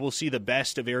don't think we'll see the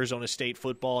best of Arizona State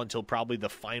football until probably the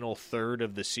final third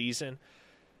of the season.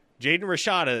 Jaden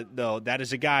Rashada, though, that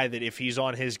is a guy that if he's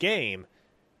on his game,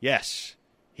 yes,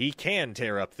 he can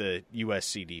tear up the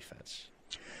USC defense.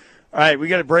 All right, we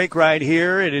got a break right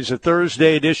here. It is a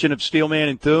Thursday edition of Steelman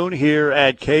and Thune here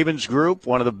at Cavens Group,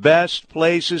 one of the best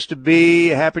places to be.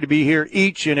 Happy to be here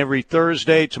each and every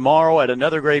Thursday. Tomorrow at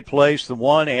another great place, the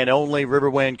one and only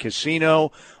Riverwind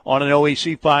Casino on an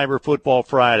OEC Fiber Football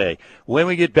Friday. When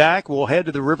we get back, we'll head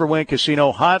to the Riverwind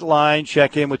Casino hotline,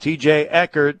 check in with TJ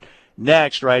Eckert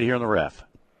next right here on the Ref.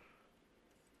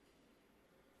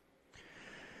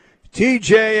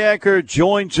 TJ Eckert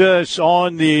joins us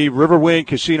on the Riverwind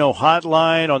Casino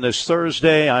hotline on this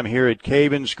Thursday. I'm here at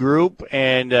Cavens Group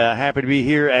and happy to be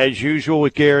here as usual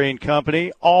with Gary and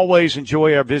company. Always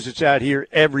enjoy our visits out here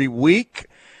every week.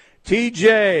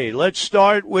 TJ, let's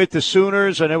start with the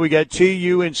Sooners. I know we got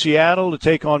TU in Seattle to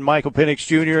take on Michael Penix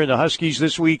Jr. and the Huskies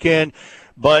this weekend.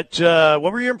 But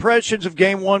what were your impressions of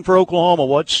Game 1 for Oklahoma?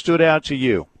 What stood out to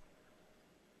you?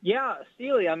 Yeah,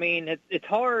 Steely, I mean, it's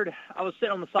hard. I was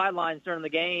sitting on the sidelines during the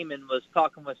game and was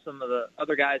talking with some of the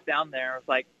other guys down there. I was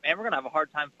like, man, we're going to have a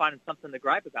hard time finding something to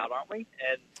gripe about, aren't we?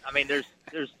 And, I mean,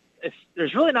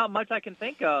 there's really not much I can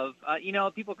think of.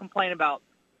 People complain about,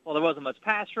 well, there wasn't much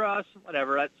pass rush,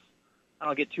 whatever. I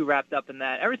don't get too wrapped up in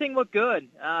that. Everything looked good.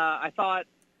 I thought,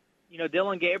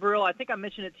 Dylan Gabriel, I think I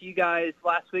mentioned it to you guys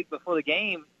last week before the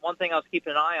game. One thing I was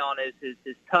keeping an eye on is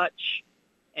his touch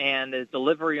and his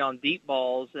delivery on deep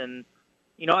balls. And,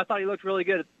 I thought he looked really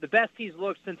good. The best he's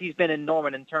looked since he's been in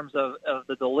Norman in terms of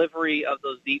the delivery of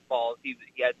those deep balls. He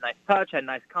had nice touch, had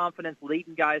nice confidence,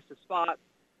 leading guys to spots.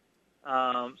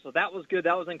 So that was good.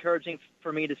 That was encouraging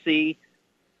for me to see.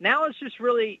 Now it's just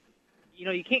really,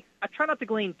 I try not to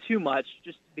glean too much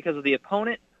just because of the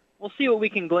opponent. We'll see what we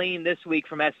can glean this week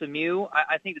from SMU.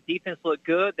 I think the defense looked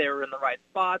good. They were in the right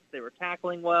spots. They were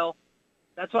tackling well.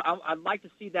 That's what I'd like to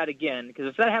see that again, because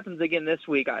if that happens again this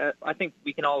week, I think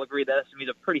we can all agree that SMU is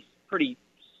a pretty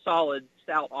solid,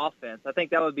 stout offense. I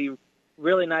think that would be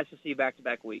really nice to see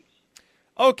back-to-back weeks.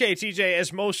 Okay, TJ,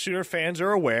 as most Sooner fans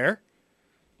are aware,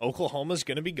 Oklahoma's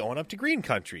going to be going up to Green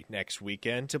Country next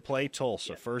weekend to play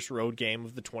Tulsa, first road game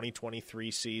of the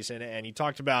 2023 season. And you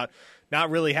talked about not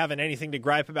really having anything to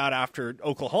gripe about after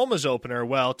Oklahoma's opener.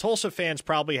 Well, Tulsa fans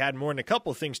probably had more than a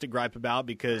couple of things to gripe about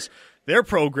because their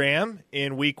program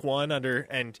in week one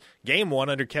and game one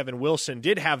under Kevin Wilson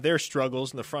did have their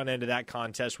struggles in the front end of that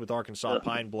contest with Arkansas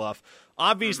Pine Bluff.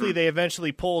 Obviously, they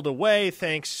eventually pulled away,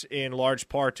 thanks in large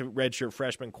part to redshirt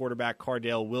freshman quarterback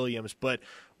Cardale Williams. But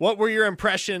what were your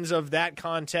impressions of that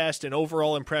contest and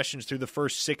overall impressions through the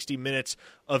first 60 minutes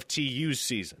of TU's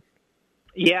season?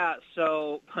 Yeah,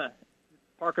 so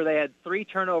Parker, they had 3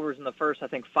 turnovers in the first,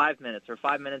 5 minutes, or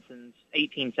 5 minutes and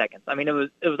 18 seconds. I mean, it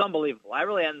was unbelievable. I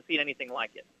really hadn't seen anything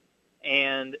like it.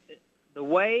 And the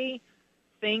way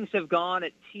things have gone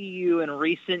at TU in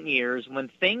recent years, when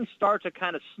things start to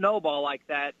kind of snowball like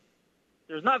that,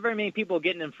 there's not very many people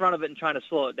getting in front of it and trying to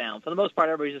slow it down. For the most part,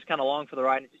 everybody's just kind of along for the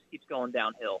ride, and it just keeps going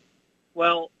downhill.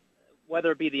 Well,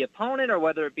 whether it be the opponent or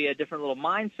whether it be a different little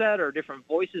mindset or different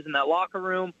voices in that locker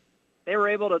room, they were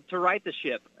able to right the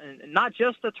ship. And not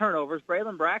just the turnovers.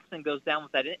 Braylon Braxton goes down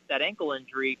with that ankle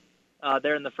injury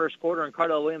there in the first quarter, and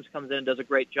Cardale Williams comes in and does a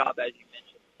great job, as you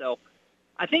mentioned. So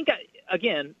I think,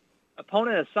 again,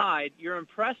 opponent aside, you're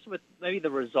impressed with maybe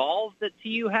the resolve that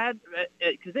TU had,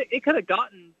 because it could have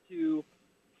gotten to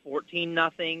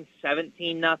 14-0,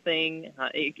 17-0.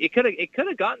 It could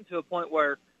have gotten to a point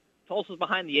where Tulsa's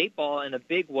behind the 8 ball in a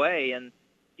big way, and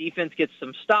defense gets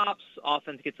some stops,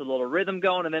 offense gets a little rhythm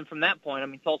going, and then from that point,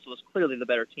 Tulsa was clearly the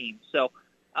better team. So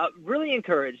really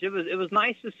encouraged. It was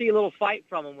nice to see a little fight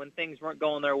from them when things weren't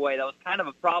going their way. That was kind of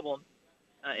a problem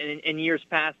in years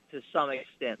past to some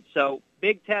extent. So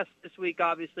big test this week,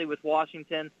 obviously, with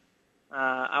Washington.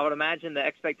 I would imagine the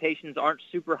expectations aren't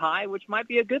super high, which might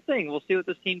be a good thing. We'll see what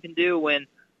this team can do when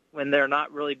they're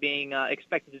not really being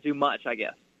expected to do much, I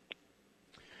guess.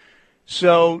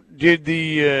 So did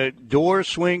the door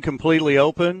swing completely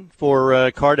open for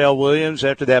Cardale Williams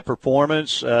after that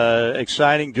performance?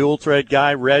 Exciting dual-threat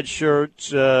guy,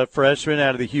 redshirt freshman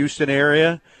out of the Houston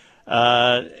area.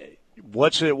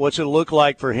 What's it look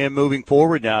like for him moving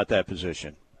forward now at that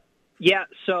position? Yeah,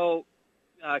 so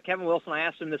Kevin Wilson, I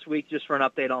asked him this week just for an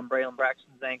update on Braylon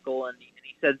Braxton's ankle, and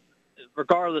he said,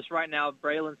 regardless, right now,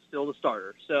 Braylon's still the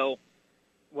starter. So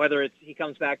whether he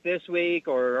comes back this week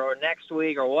or next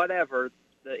week or whatever,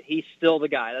 he's still the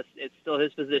guy. It's still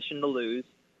his position to lose.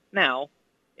 Now,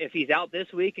 if he's out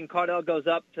this week and Cardale goes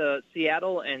up to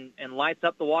Seattle and lights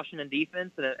up the Washington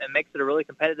defense and makes it a really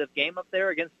competitive game up there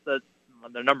against the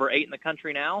number 8 in the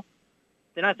country now,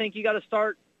 then I think you got to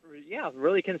start,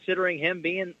 really considering him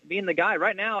being the guy.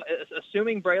 Right now,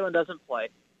 assuming Braylon doesn't play,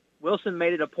 Wilson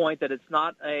made it a point that it's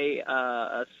not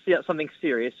something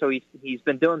serious. So he's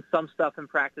been doing some stuff in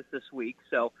practice this week.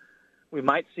 So we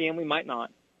might see him, we might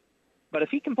not. But if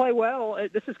he can play well,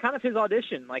 this is kind of his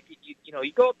audition. Like,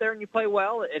 you go up there and you play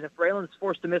well, and if Braylon's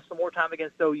forced to miss some more time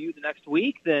against OU the next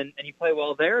week, and you play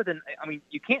well there, then, I mean,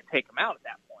 you can't take him out at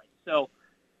that point. So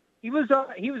he was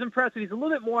impressive. He's a little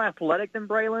bit more athletic than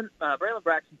Braylon. Braylon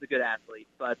Braxton's a good athlete,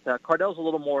 but Cardell's a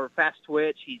little more fast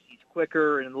twitch. He's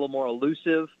quicker and a little more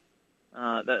elusive.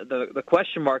 The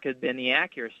question mark has been the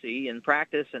accuracy in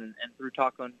practice and through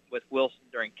talking with Wilson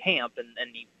during camp, and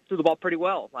he threw the ball pretty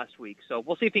well last week. So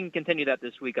we'll see if he can continue that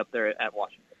this week up there at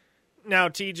Washington. Now,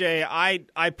 TJ,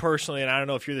 I personally, and I don't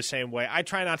know if you're the same way, I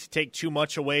try not to take too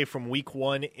much away from week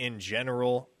one in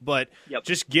general, but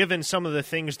just given some of the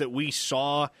things that we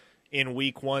saw in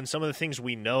week one, some of the things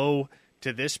we know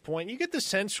to this point, you get the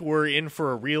sense we're in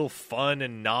for a real fun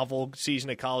and novel season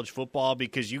of college football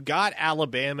because you got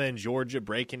Alabama and Georgia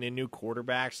breaking in new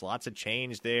quarterbacks, lots of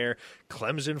change there.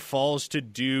 Clemson falls to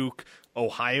Duke.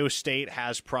 Ohio State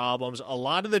has problems. A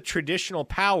lot of the traditional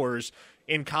powers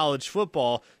in college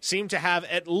football seem to have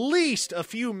at least a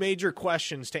few major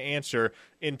questions to answer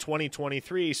in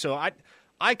 2023. So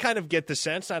I kind of get the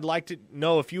sense, I'd like to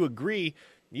know if you agree,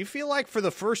 you feel like for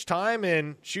the first time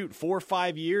in, 4 or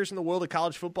 5 years in the world of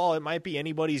college football, it might be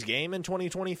anybody's game in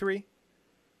 2023?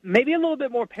 Maybe a little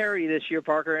bit more parity this year,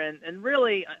 Parker. And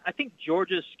really, I think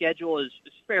Georgia's schedule is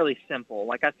fairly simple.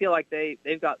 Like, I feel like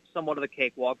they've got somewhat of a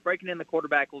cakewalk. Breaking in the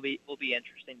quarterback will be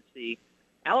interesting to see.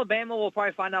 Alabama will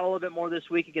probably find out a little bit more this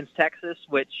week against Texas,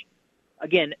 which,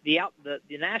 again, the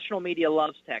national media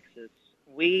loves Texas.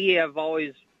 We have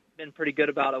always been pretty good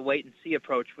about a wait-and-see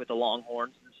approach with the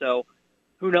Longhorns. And so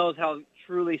who knows how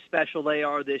truly special they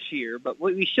are this year. But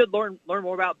we should learn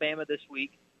more about Bama this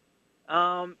week.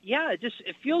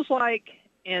 It feels like,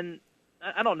 and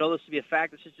I don't know this to be a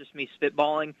fact, this is just me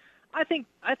spitballing, I think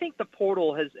the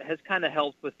portal has kind of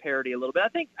helped with parity a little bit.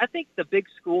 I think the big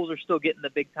schools are still getting the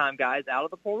big-time guys out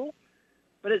of the portal,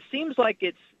 but it seems like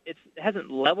it hasn't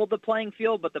leveled the playing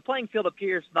field, but the playing field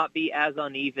appears to not be as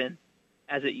uneven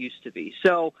as it used to be.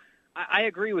 So I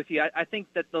agree with you. I think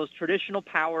that those traditional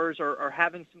powers are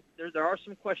having some. There are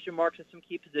some question marks in some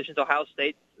key positions. Ohio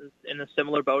State is in a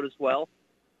similar boat as well.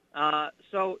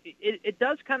 So it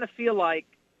does kind of feel like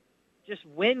just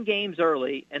win games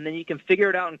early, and then you can figure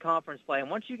it out in conference play. And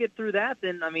once you get through that,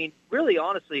 then I mean, really,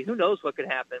 honestly, who knows what could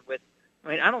happen with? I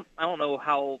mean, I don't know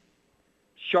how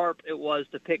sharp it was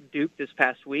to pick Duke this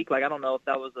past week. Like, I don't know if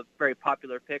that was a very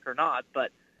popular pick or not,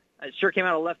 but it sure came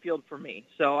out of left field for me.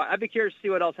 So I'd be curious to see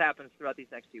what else happens throughout these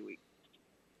next few weeks.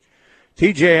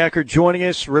 TJ Eckert joining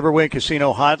us, Riverwind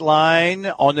Casino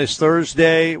Hotline on this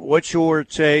Thursday. What's your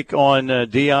take on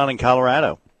Deion in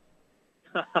Colorado?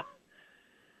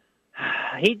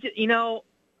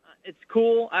 It's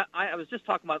cool. I was just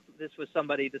talking about this with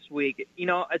somebody this week.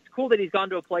 It's cool that he's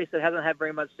gone to a place that hasn't had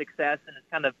very much success and has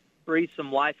kind of breathed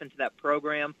some life into that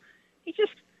program. He's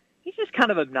just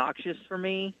kind of obnoxious for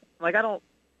me. Like, I don't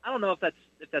know if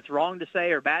that's wrong to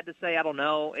say or bad to say. I don't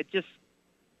know. It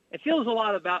feels a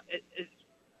lot about it.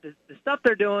 The stuff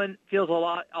they're doing feels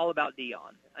all about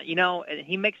Deion. And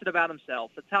he makes it about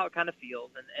himself. That's how it kind of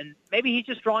feels. And maybe he's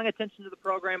just drawing attention to the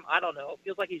program. I don't know. It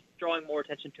feels like he's drawing more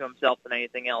attention to himself than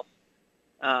anything else.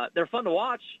 They're fun to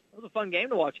watch. It was a fun game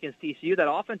to watch against TCU.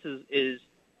 That offense is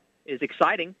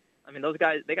exciting. I mean, those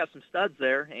guys, they got some studs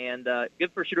there, and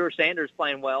good for Shedeur Sanders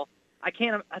playing well.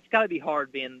 That's got to be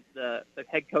hard being the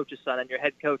head coach's son, and your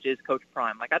head coach is Coach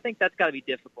Prime. Like, I think that's got to be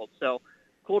difficult. So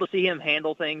cool to see him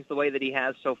handle things the way that he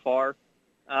has so far.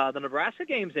 The Nebraska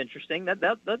game's interesting.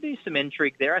 That'd be some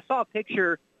intrigue there. I saw a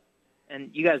picture,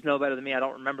 and you guys know better than me. I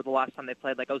don't remember the last time they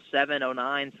played, like 07,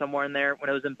 09, somewhere in there when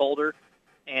it was in Boulder.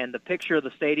 And the picture of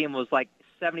the stadium was like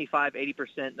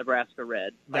 75-80% Nebraska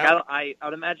red. Like,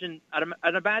 I'd imagine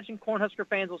Cornhusker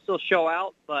fans will still show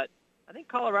out, but I think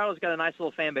Colorado's got a nice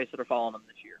little fan base that are following them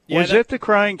this year. Was it the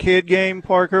Crying Kid game,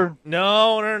 Parker?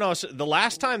 No. So the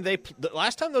last time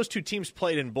those two teams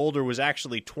played in Boulder was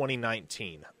actually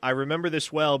 2019. I remember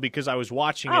this well because I was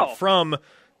watching it from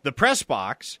the press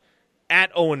box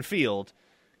at Owen Field.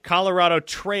 Colorado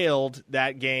trailed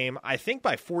that game, I think,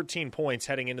 by 14 points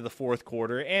heading into the fourth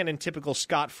quarter, and in typical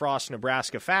Scott Frost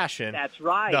Nebraska fashion, that's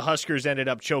right, the Huskers ended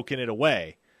up choking it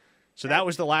away. So that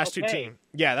was the last two teams.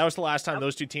 Yeah, that was the last time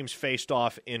those two teams faced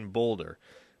off in Boulder.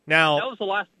 Now that was the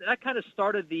last. That kind of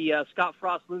started the Scott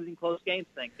Frost losing close games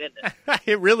thing, didn't it?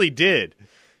 It really did.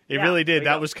 It really did.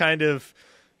 That was kind of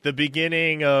the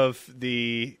beginning of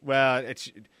the. Well,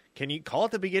 can you call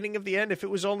it the beginning of the end if it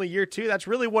was only year two? That's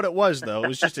really what it was, though. It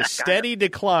was just a steady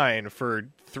decline for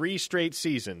 3 straight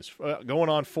seasons, going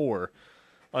on 4.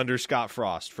 under Scott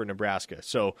Frost for Nebraska.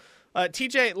 So,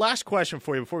 TJ, last question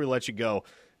for you before we let you go.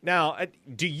 Now,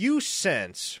 do you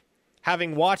sense,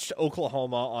 having watched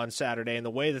Oklahoma on Saturday and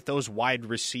the way that those wide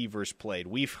receivers played,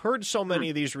 we've heard so many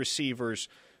of these receivers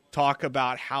talk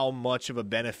about how much of a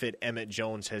benefit Emmett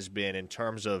Jones has been in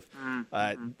terms of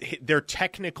their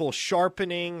technical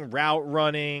sharpening, route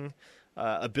running,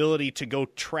 ability to go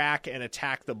track and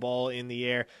attack the ball in the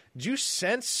air. Do you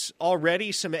sense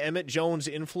already some Emmett Jones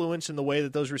influence in the way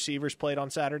that those receivers played on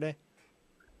Saturday?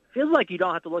 Feels like you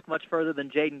don't have to look much further than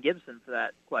Jaden Gibson for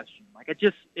that question. Like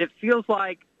it feels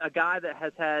like a guy that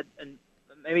has had, and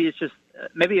maybe it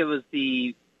was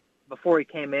before he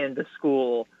came into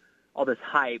school, all this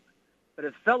hype, but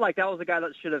it felt like that was a guy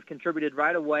that should have contributed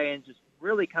right away and just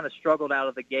really kind of struggled out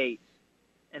of the gate.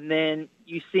 And then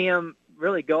you see him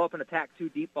really go up and attack 2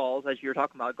 deep balls, as you were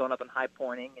talking about, going up and high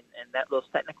pointing and those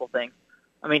technical things.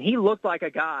 I mean, he looked like a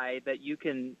guy that you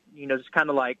can, just kind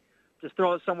of like, just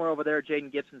throw it somewhere over there.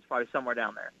 Jaden Gibson's probably somewhere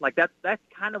down there. Like that's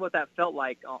kind of what that felt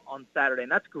like on Saturday,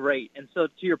 and that's great. And so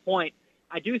to your point,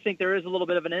 I do think there is a little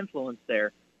bit of an influence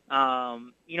there.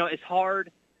 It's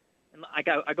hard. And I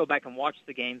go back and watch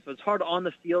the game, so it's hard on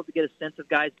the field to get a sense of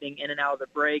guys being in and out of the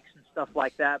breaks and stuff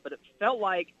like that. But it felt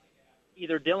like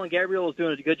either Dylan Gabriel was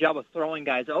doing a good job of throwing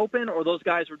guys open, or those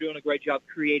guys were doing a great job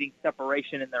creating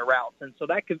separation in their routes. And so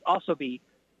that could also be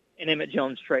an Emmett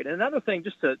Jones trade. And another thing,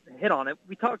 just to hit on it,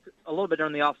 we talked a little bit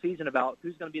during the offseason about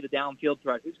who's going to be the downfield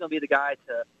threat, who's going to be the guy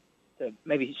to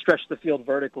maybe stretch the field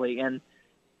vertically. And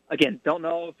again, don't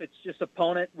know if it's just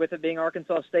opponent with it being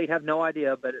Arkansas State, have no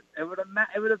idea, but it would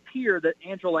appear that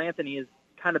Angelo Anthony is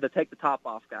kind of the take the top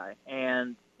off guy.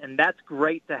 And that's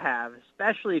great to have,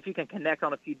 especially if you can connect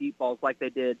on a few deep balls like they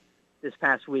did this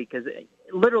past week, because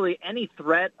literally any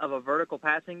threat of a vertical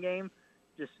passing game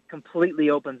just completely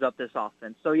opens up this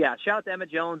offense. So, yeah, shout out to Emmett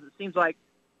Jones. It seems like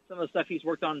some of the stuff he's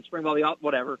worked on in spring ball,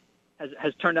 whatever,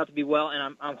 has turned out to be well,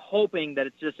 and I'm hoping that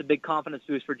it's just a big confidence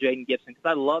boost for Jaden Gibson, because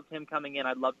I loved him coming in.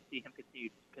 I'd love to see him continue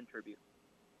to contribute.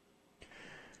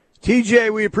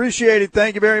 TJ, we appreciate it.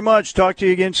 Thank you very much. Talk to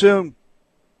you again soon.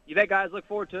 You bet, guys. Look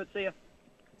forward to it. See you.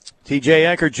 TJ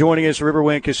Eckert joining us,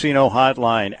 Riverwind Casino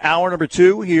Hotline. Hour number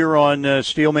 2 here on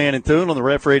Steelman and Thune on the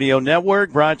Ref Radio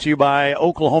Network, brought to you by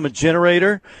Oklahoma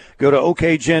Generator. Go to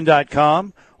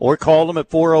okgen.com or call them at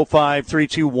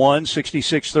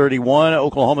 405-321-6631.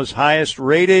 Oklahoma's highest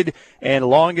rated and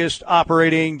longest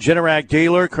operating Generac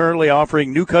dealer, currently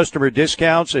offering new customer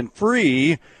discounts and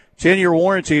free 10-year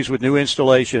warranties with new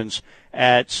installations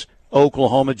at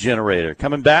Oklahoma Generator.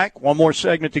 Coming back, one more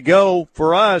segment to go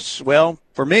for us. Well,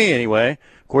 for me anyway.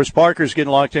 Of course, Parker's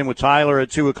getting locked in with Tyler at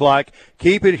 2 o'clock.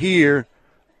 Keep it here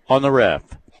on the Ref.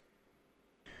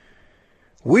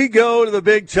 We go to the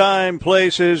big-time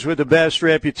places with the best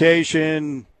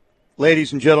reputation,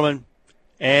 ladies and gentlemen.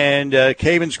 And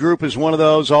Caven's Group is one of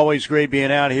those. Always great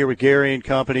being out here with Gary and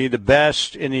company. The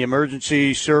best in the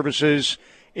emergency services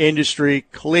industry,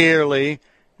 clearly.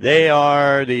 They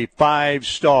are the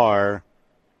 5-star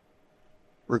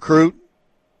recruit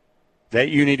that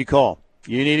you need to call.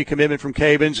 You need a commitment from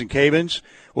Cavens, and Cavens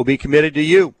will be committed to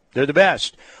you. They're the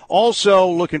best. Also,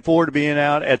 looking forward to being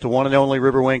out at the one and only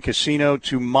Riverwind Casino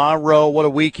tomorrow. What a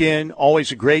weekend.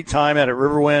 Always a great time out at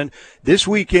Riverwind. This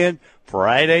weekend,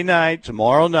 Friday night,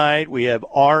 tomorrow night, we have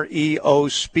REO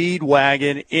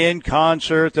Speedwagon in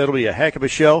concert. That'll be a heck of a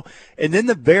show. And then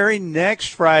the very next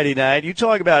Friday night, you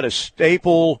talk about a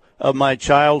staple of my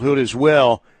childhood as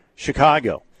well,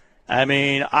 Chicago. I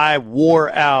mean, I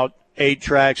wore out 8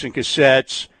 tracks and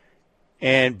cassettes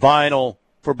and vinyl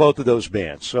for both of those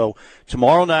bands. So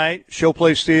tomorrow night,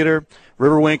 Showplace Theater,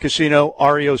 Riverwind Casino,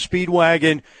 REO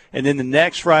Speedwagon, and then the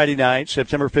next Friday night,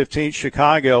 September 15th,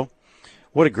 Chicago.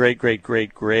 What a great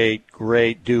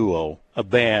duo of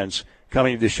bands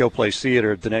coming to the Showplace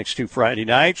Theater the next 2 Friday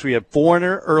nights. We have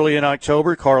Foreigner early in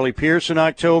October, Carly Pierce in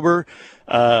October.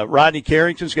 Rodney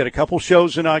Carrington's got a couple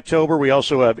shows in October. We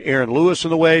also have Aaron Lewis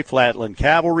on the way, Flatland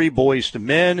Cavalry, Boys to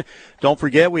Men. Don't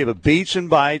forget, we have a Beats and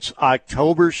Bites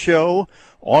October show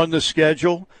on the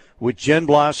schedule with Jen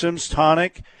Blossoms,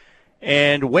 Tonic,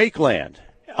 and Wakeland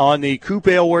on the Coop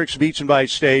Ale Works Beats and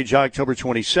Bites stage October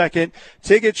 22nd.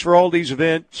 Tickets for all these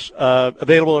events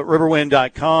available at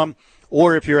riverwind.com.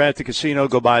 Or if you're at the casino,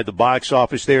 go by the box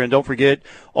office there. And don't forget,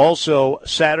 also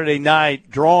Saturday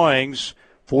night drawings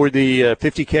for the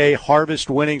 50K Harvest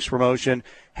Winnings promotion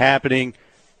happening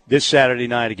this Saturday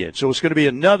night again. So it's going to be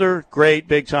another great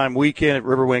big-time weekend at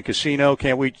Riverwind Casino.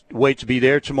 Can't wait to be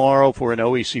there tomorrow for an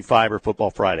OEC Fiber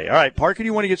Football Friday. All right, Parker, do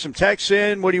you want to get some texts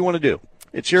in? What do you want to do?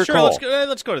 It's your call.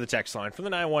 Let's go to the text line from the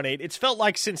 918. It's felt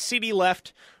like since CD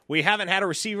left, we haven't had a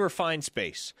receiver find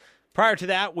space. Prior to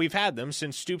that, we've had them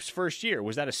since Stoops' first year.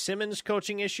 Was that a Simmons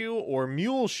coaching issue or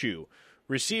Muleshoe?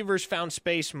 Receivers found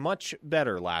space much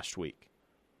better last week.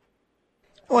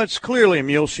 Well, it's clearly a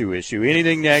Muleshoe issue.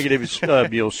 Anything negative is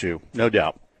Muleshoe, no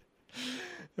doubt.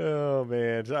 Oh,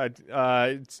 man.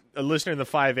 A listener in the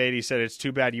 580 said it's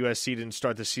too bad USC didn't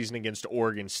start the season against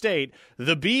Oregon State.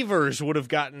 The Beavers would have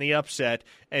gotten the upset,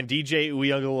 and DJ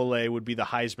Uiagalelei would be the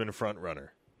Heisman frontrunner.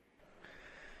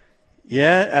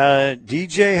 Yeah,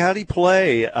 DJ, how'd he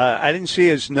play? I didn't see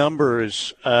his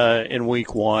numbers in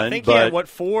week one. I think he had,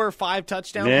 4 or 5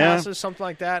 touchdown passes, something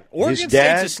like that. Oregon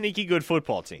State's a sneaky good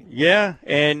football team. Yeah,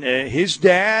 and his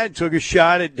dad took a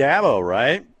shot at Dabo,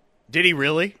 right? Did he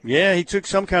really? Yeah, he took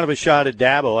some kind of a shot at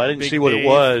Dabo. I didn't see what it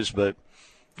was, but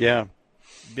yeah.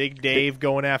 Big Dave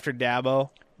going after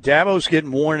Dabo. Dabo's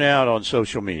getting worn out on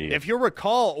social media. If you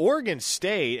recall, Oregon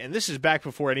State, and this is back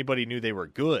before anybody knew they were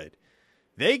good,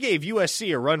 they gave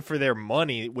USC a run for their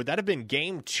money. Would that have been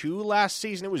Game 2 last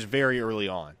season? It was very early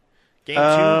on.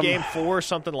 Game 2, Game 4,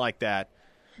 something like that.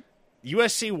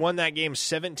 USC won that game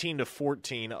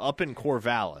 17-14 up in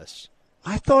Corvallis.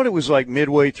 I thought it was like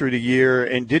midway through the year,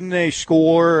 and didn't they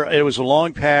score? It was a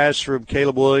long pass from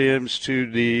Caleb Williams to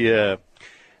the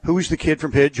who's the kid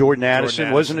from Pitt? Jordan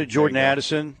Addison. Wasn't it Jordan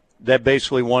Addison that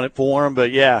basically won it for him?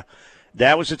 But, yeah,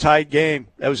 that was a tight game.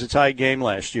 That was a tight game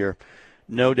last year.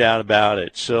 No doubt about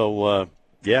it. So,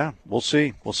 yeah, we'll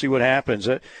see. We'll see what happens.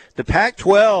 The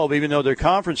Pac-12, even though their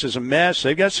conference is a mess,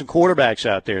 they've got some quarterbacks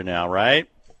out there now, right?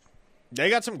 They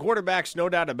got some quarterbacks, no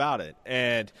doubt about it.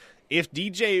 And if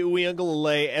DJ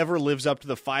Uiagalelei ever lives up to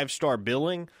the 5-star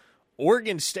billing,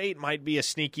 Oregon State might be a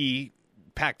sneaky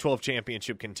Pac-12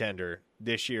 championship contender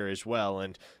this year as well.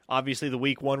 And obviously the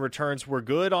Week 1 returns were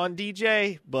good on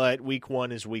DJ, but Week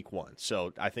 1 is Week 1.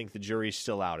 So I think the jury's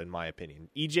still out, in my opinion.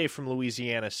 EJ from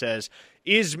Louisiana says,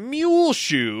 is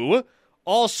Muleshoe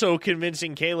also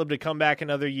convincing Caleb to come back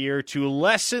another year to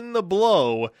lessen the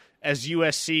blow as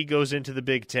USC goes into the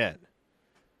Big Ten?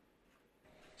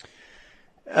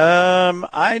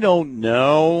 I don't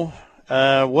know.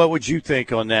 What would you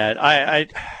think on that? I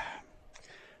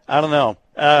don't know.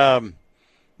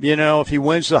 If he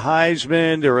wins the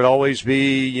Heisman, there would always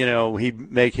be,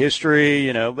 he'd make history.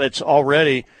 It's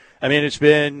already, it's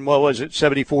been,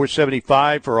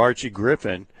 74-75 for Archie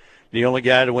Griffin, the only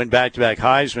guy to win back-to-back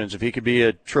Heismans. If he could be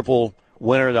a triple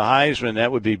winner of the Heisman,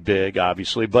 that would be big,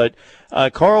 obviously. But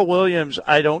Carl Williams,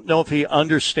 I don't know if he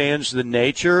understands the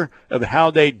nature of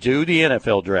how they do the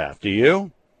NFL draft. Do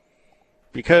you?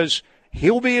 Because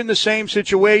he'll be in the same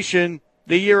situation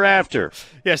the year after.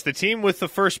 Yes, the team with the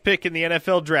first pick in the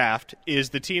NFL draft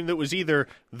is the team that was either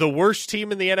the worst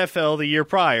team in the NFL the year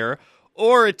prior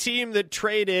or a team that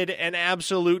traded an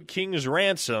absolute king's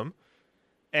ransom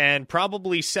and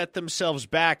probably set themselves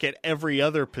back at every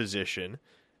other position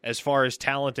as far as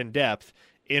talent and depth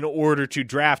in order to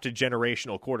draft a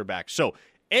generational quarterback. So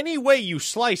any way you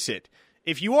slice it,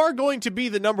 if you are going to be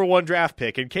the number 1 draft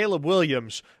pick, and Caleb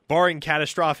Williams, barring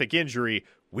catastrophic injury,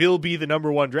 will be the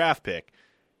number 1 draft pick,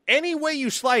 any way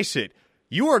you slice it,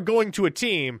 you are going to a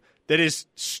team that is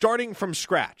starting from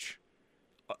scratch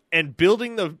and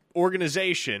building the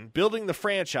organization, building the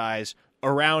franchise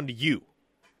around you.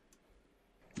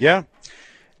 Yeah.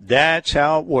 That's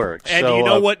how it works. And you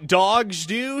know what dogs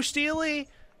do, Steely?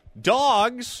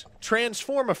 Dogs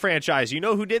transform a franchise. You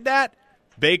know who did that?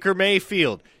 Baker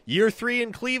Mayfield. Year 3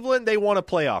 in Cleveland, they won a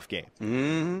playoff game.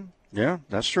 Mm-hmm. Yeah,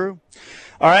 that's true.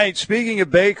 All right, speaking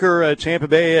of Baker, Tampa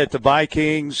Bay at the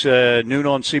Vikings, noon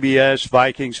on CBS.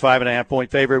 Vikings 5.5-point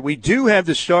favorite. We do have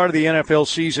the start of the NFL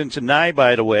season tonight,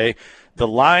 by the way. The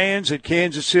Lions at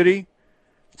Kansas City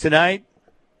tonight.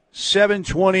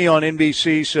 7:20 on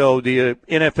NBC, so the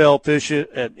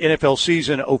NFL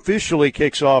season officially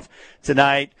kicks off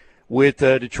tonight with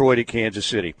Detroit at Kansas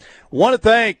City. Want to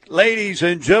thank, ladies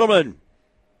and gentlemen,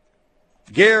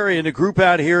 Gary and the group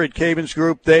out here at Cavens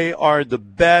Group. They are the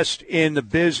best in the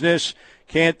business.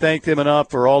 Can't thank them enough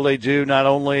for all they do, not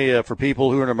only for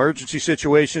people who are in emergency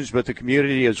situations, but the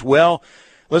community as well.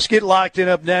 Let's get locked in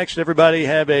up next. Everybody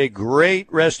have a great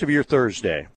rest of your Thursday.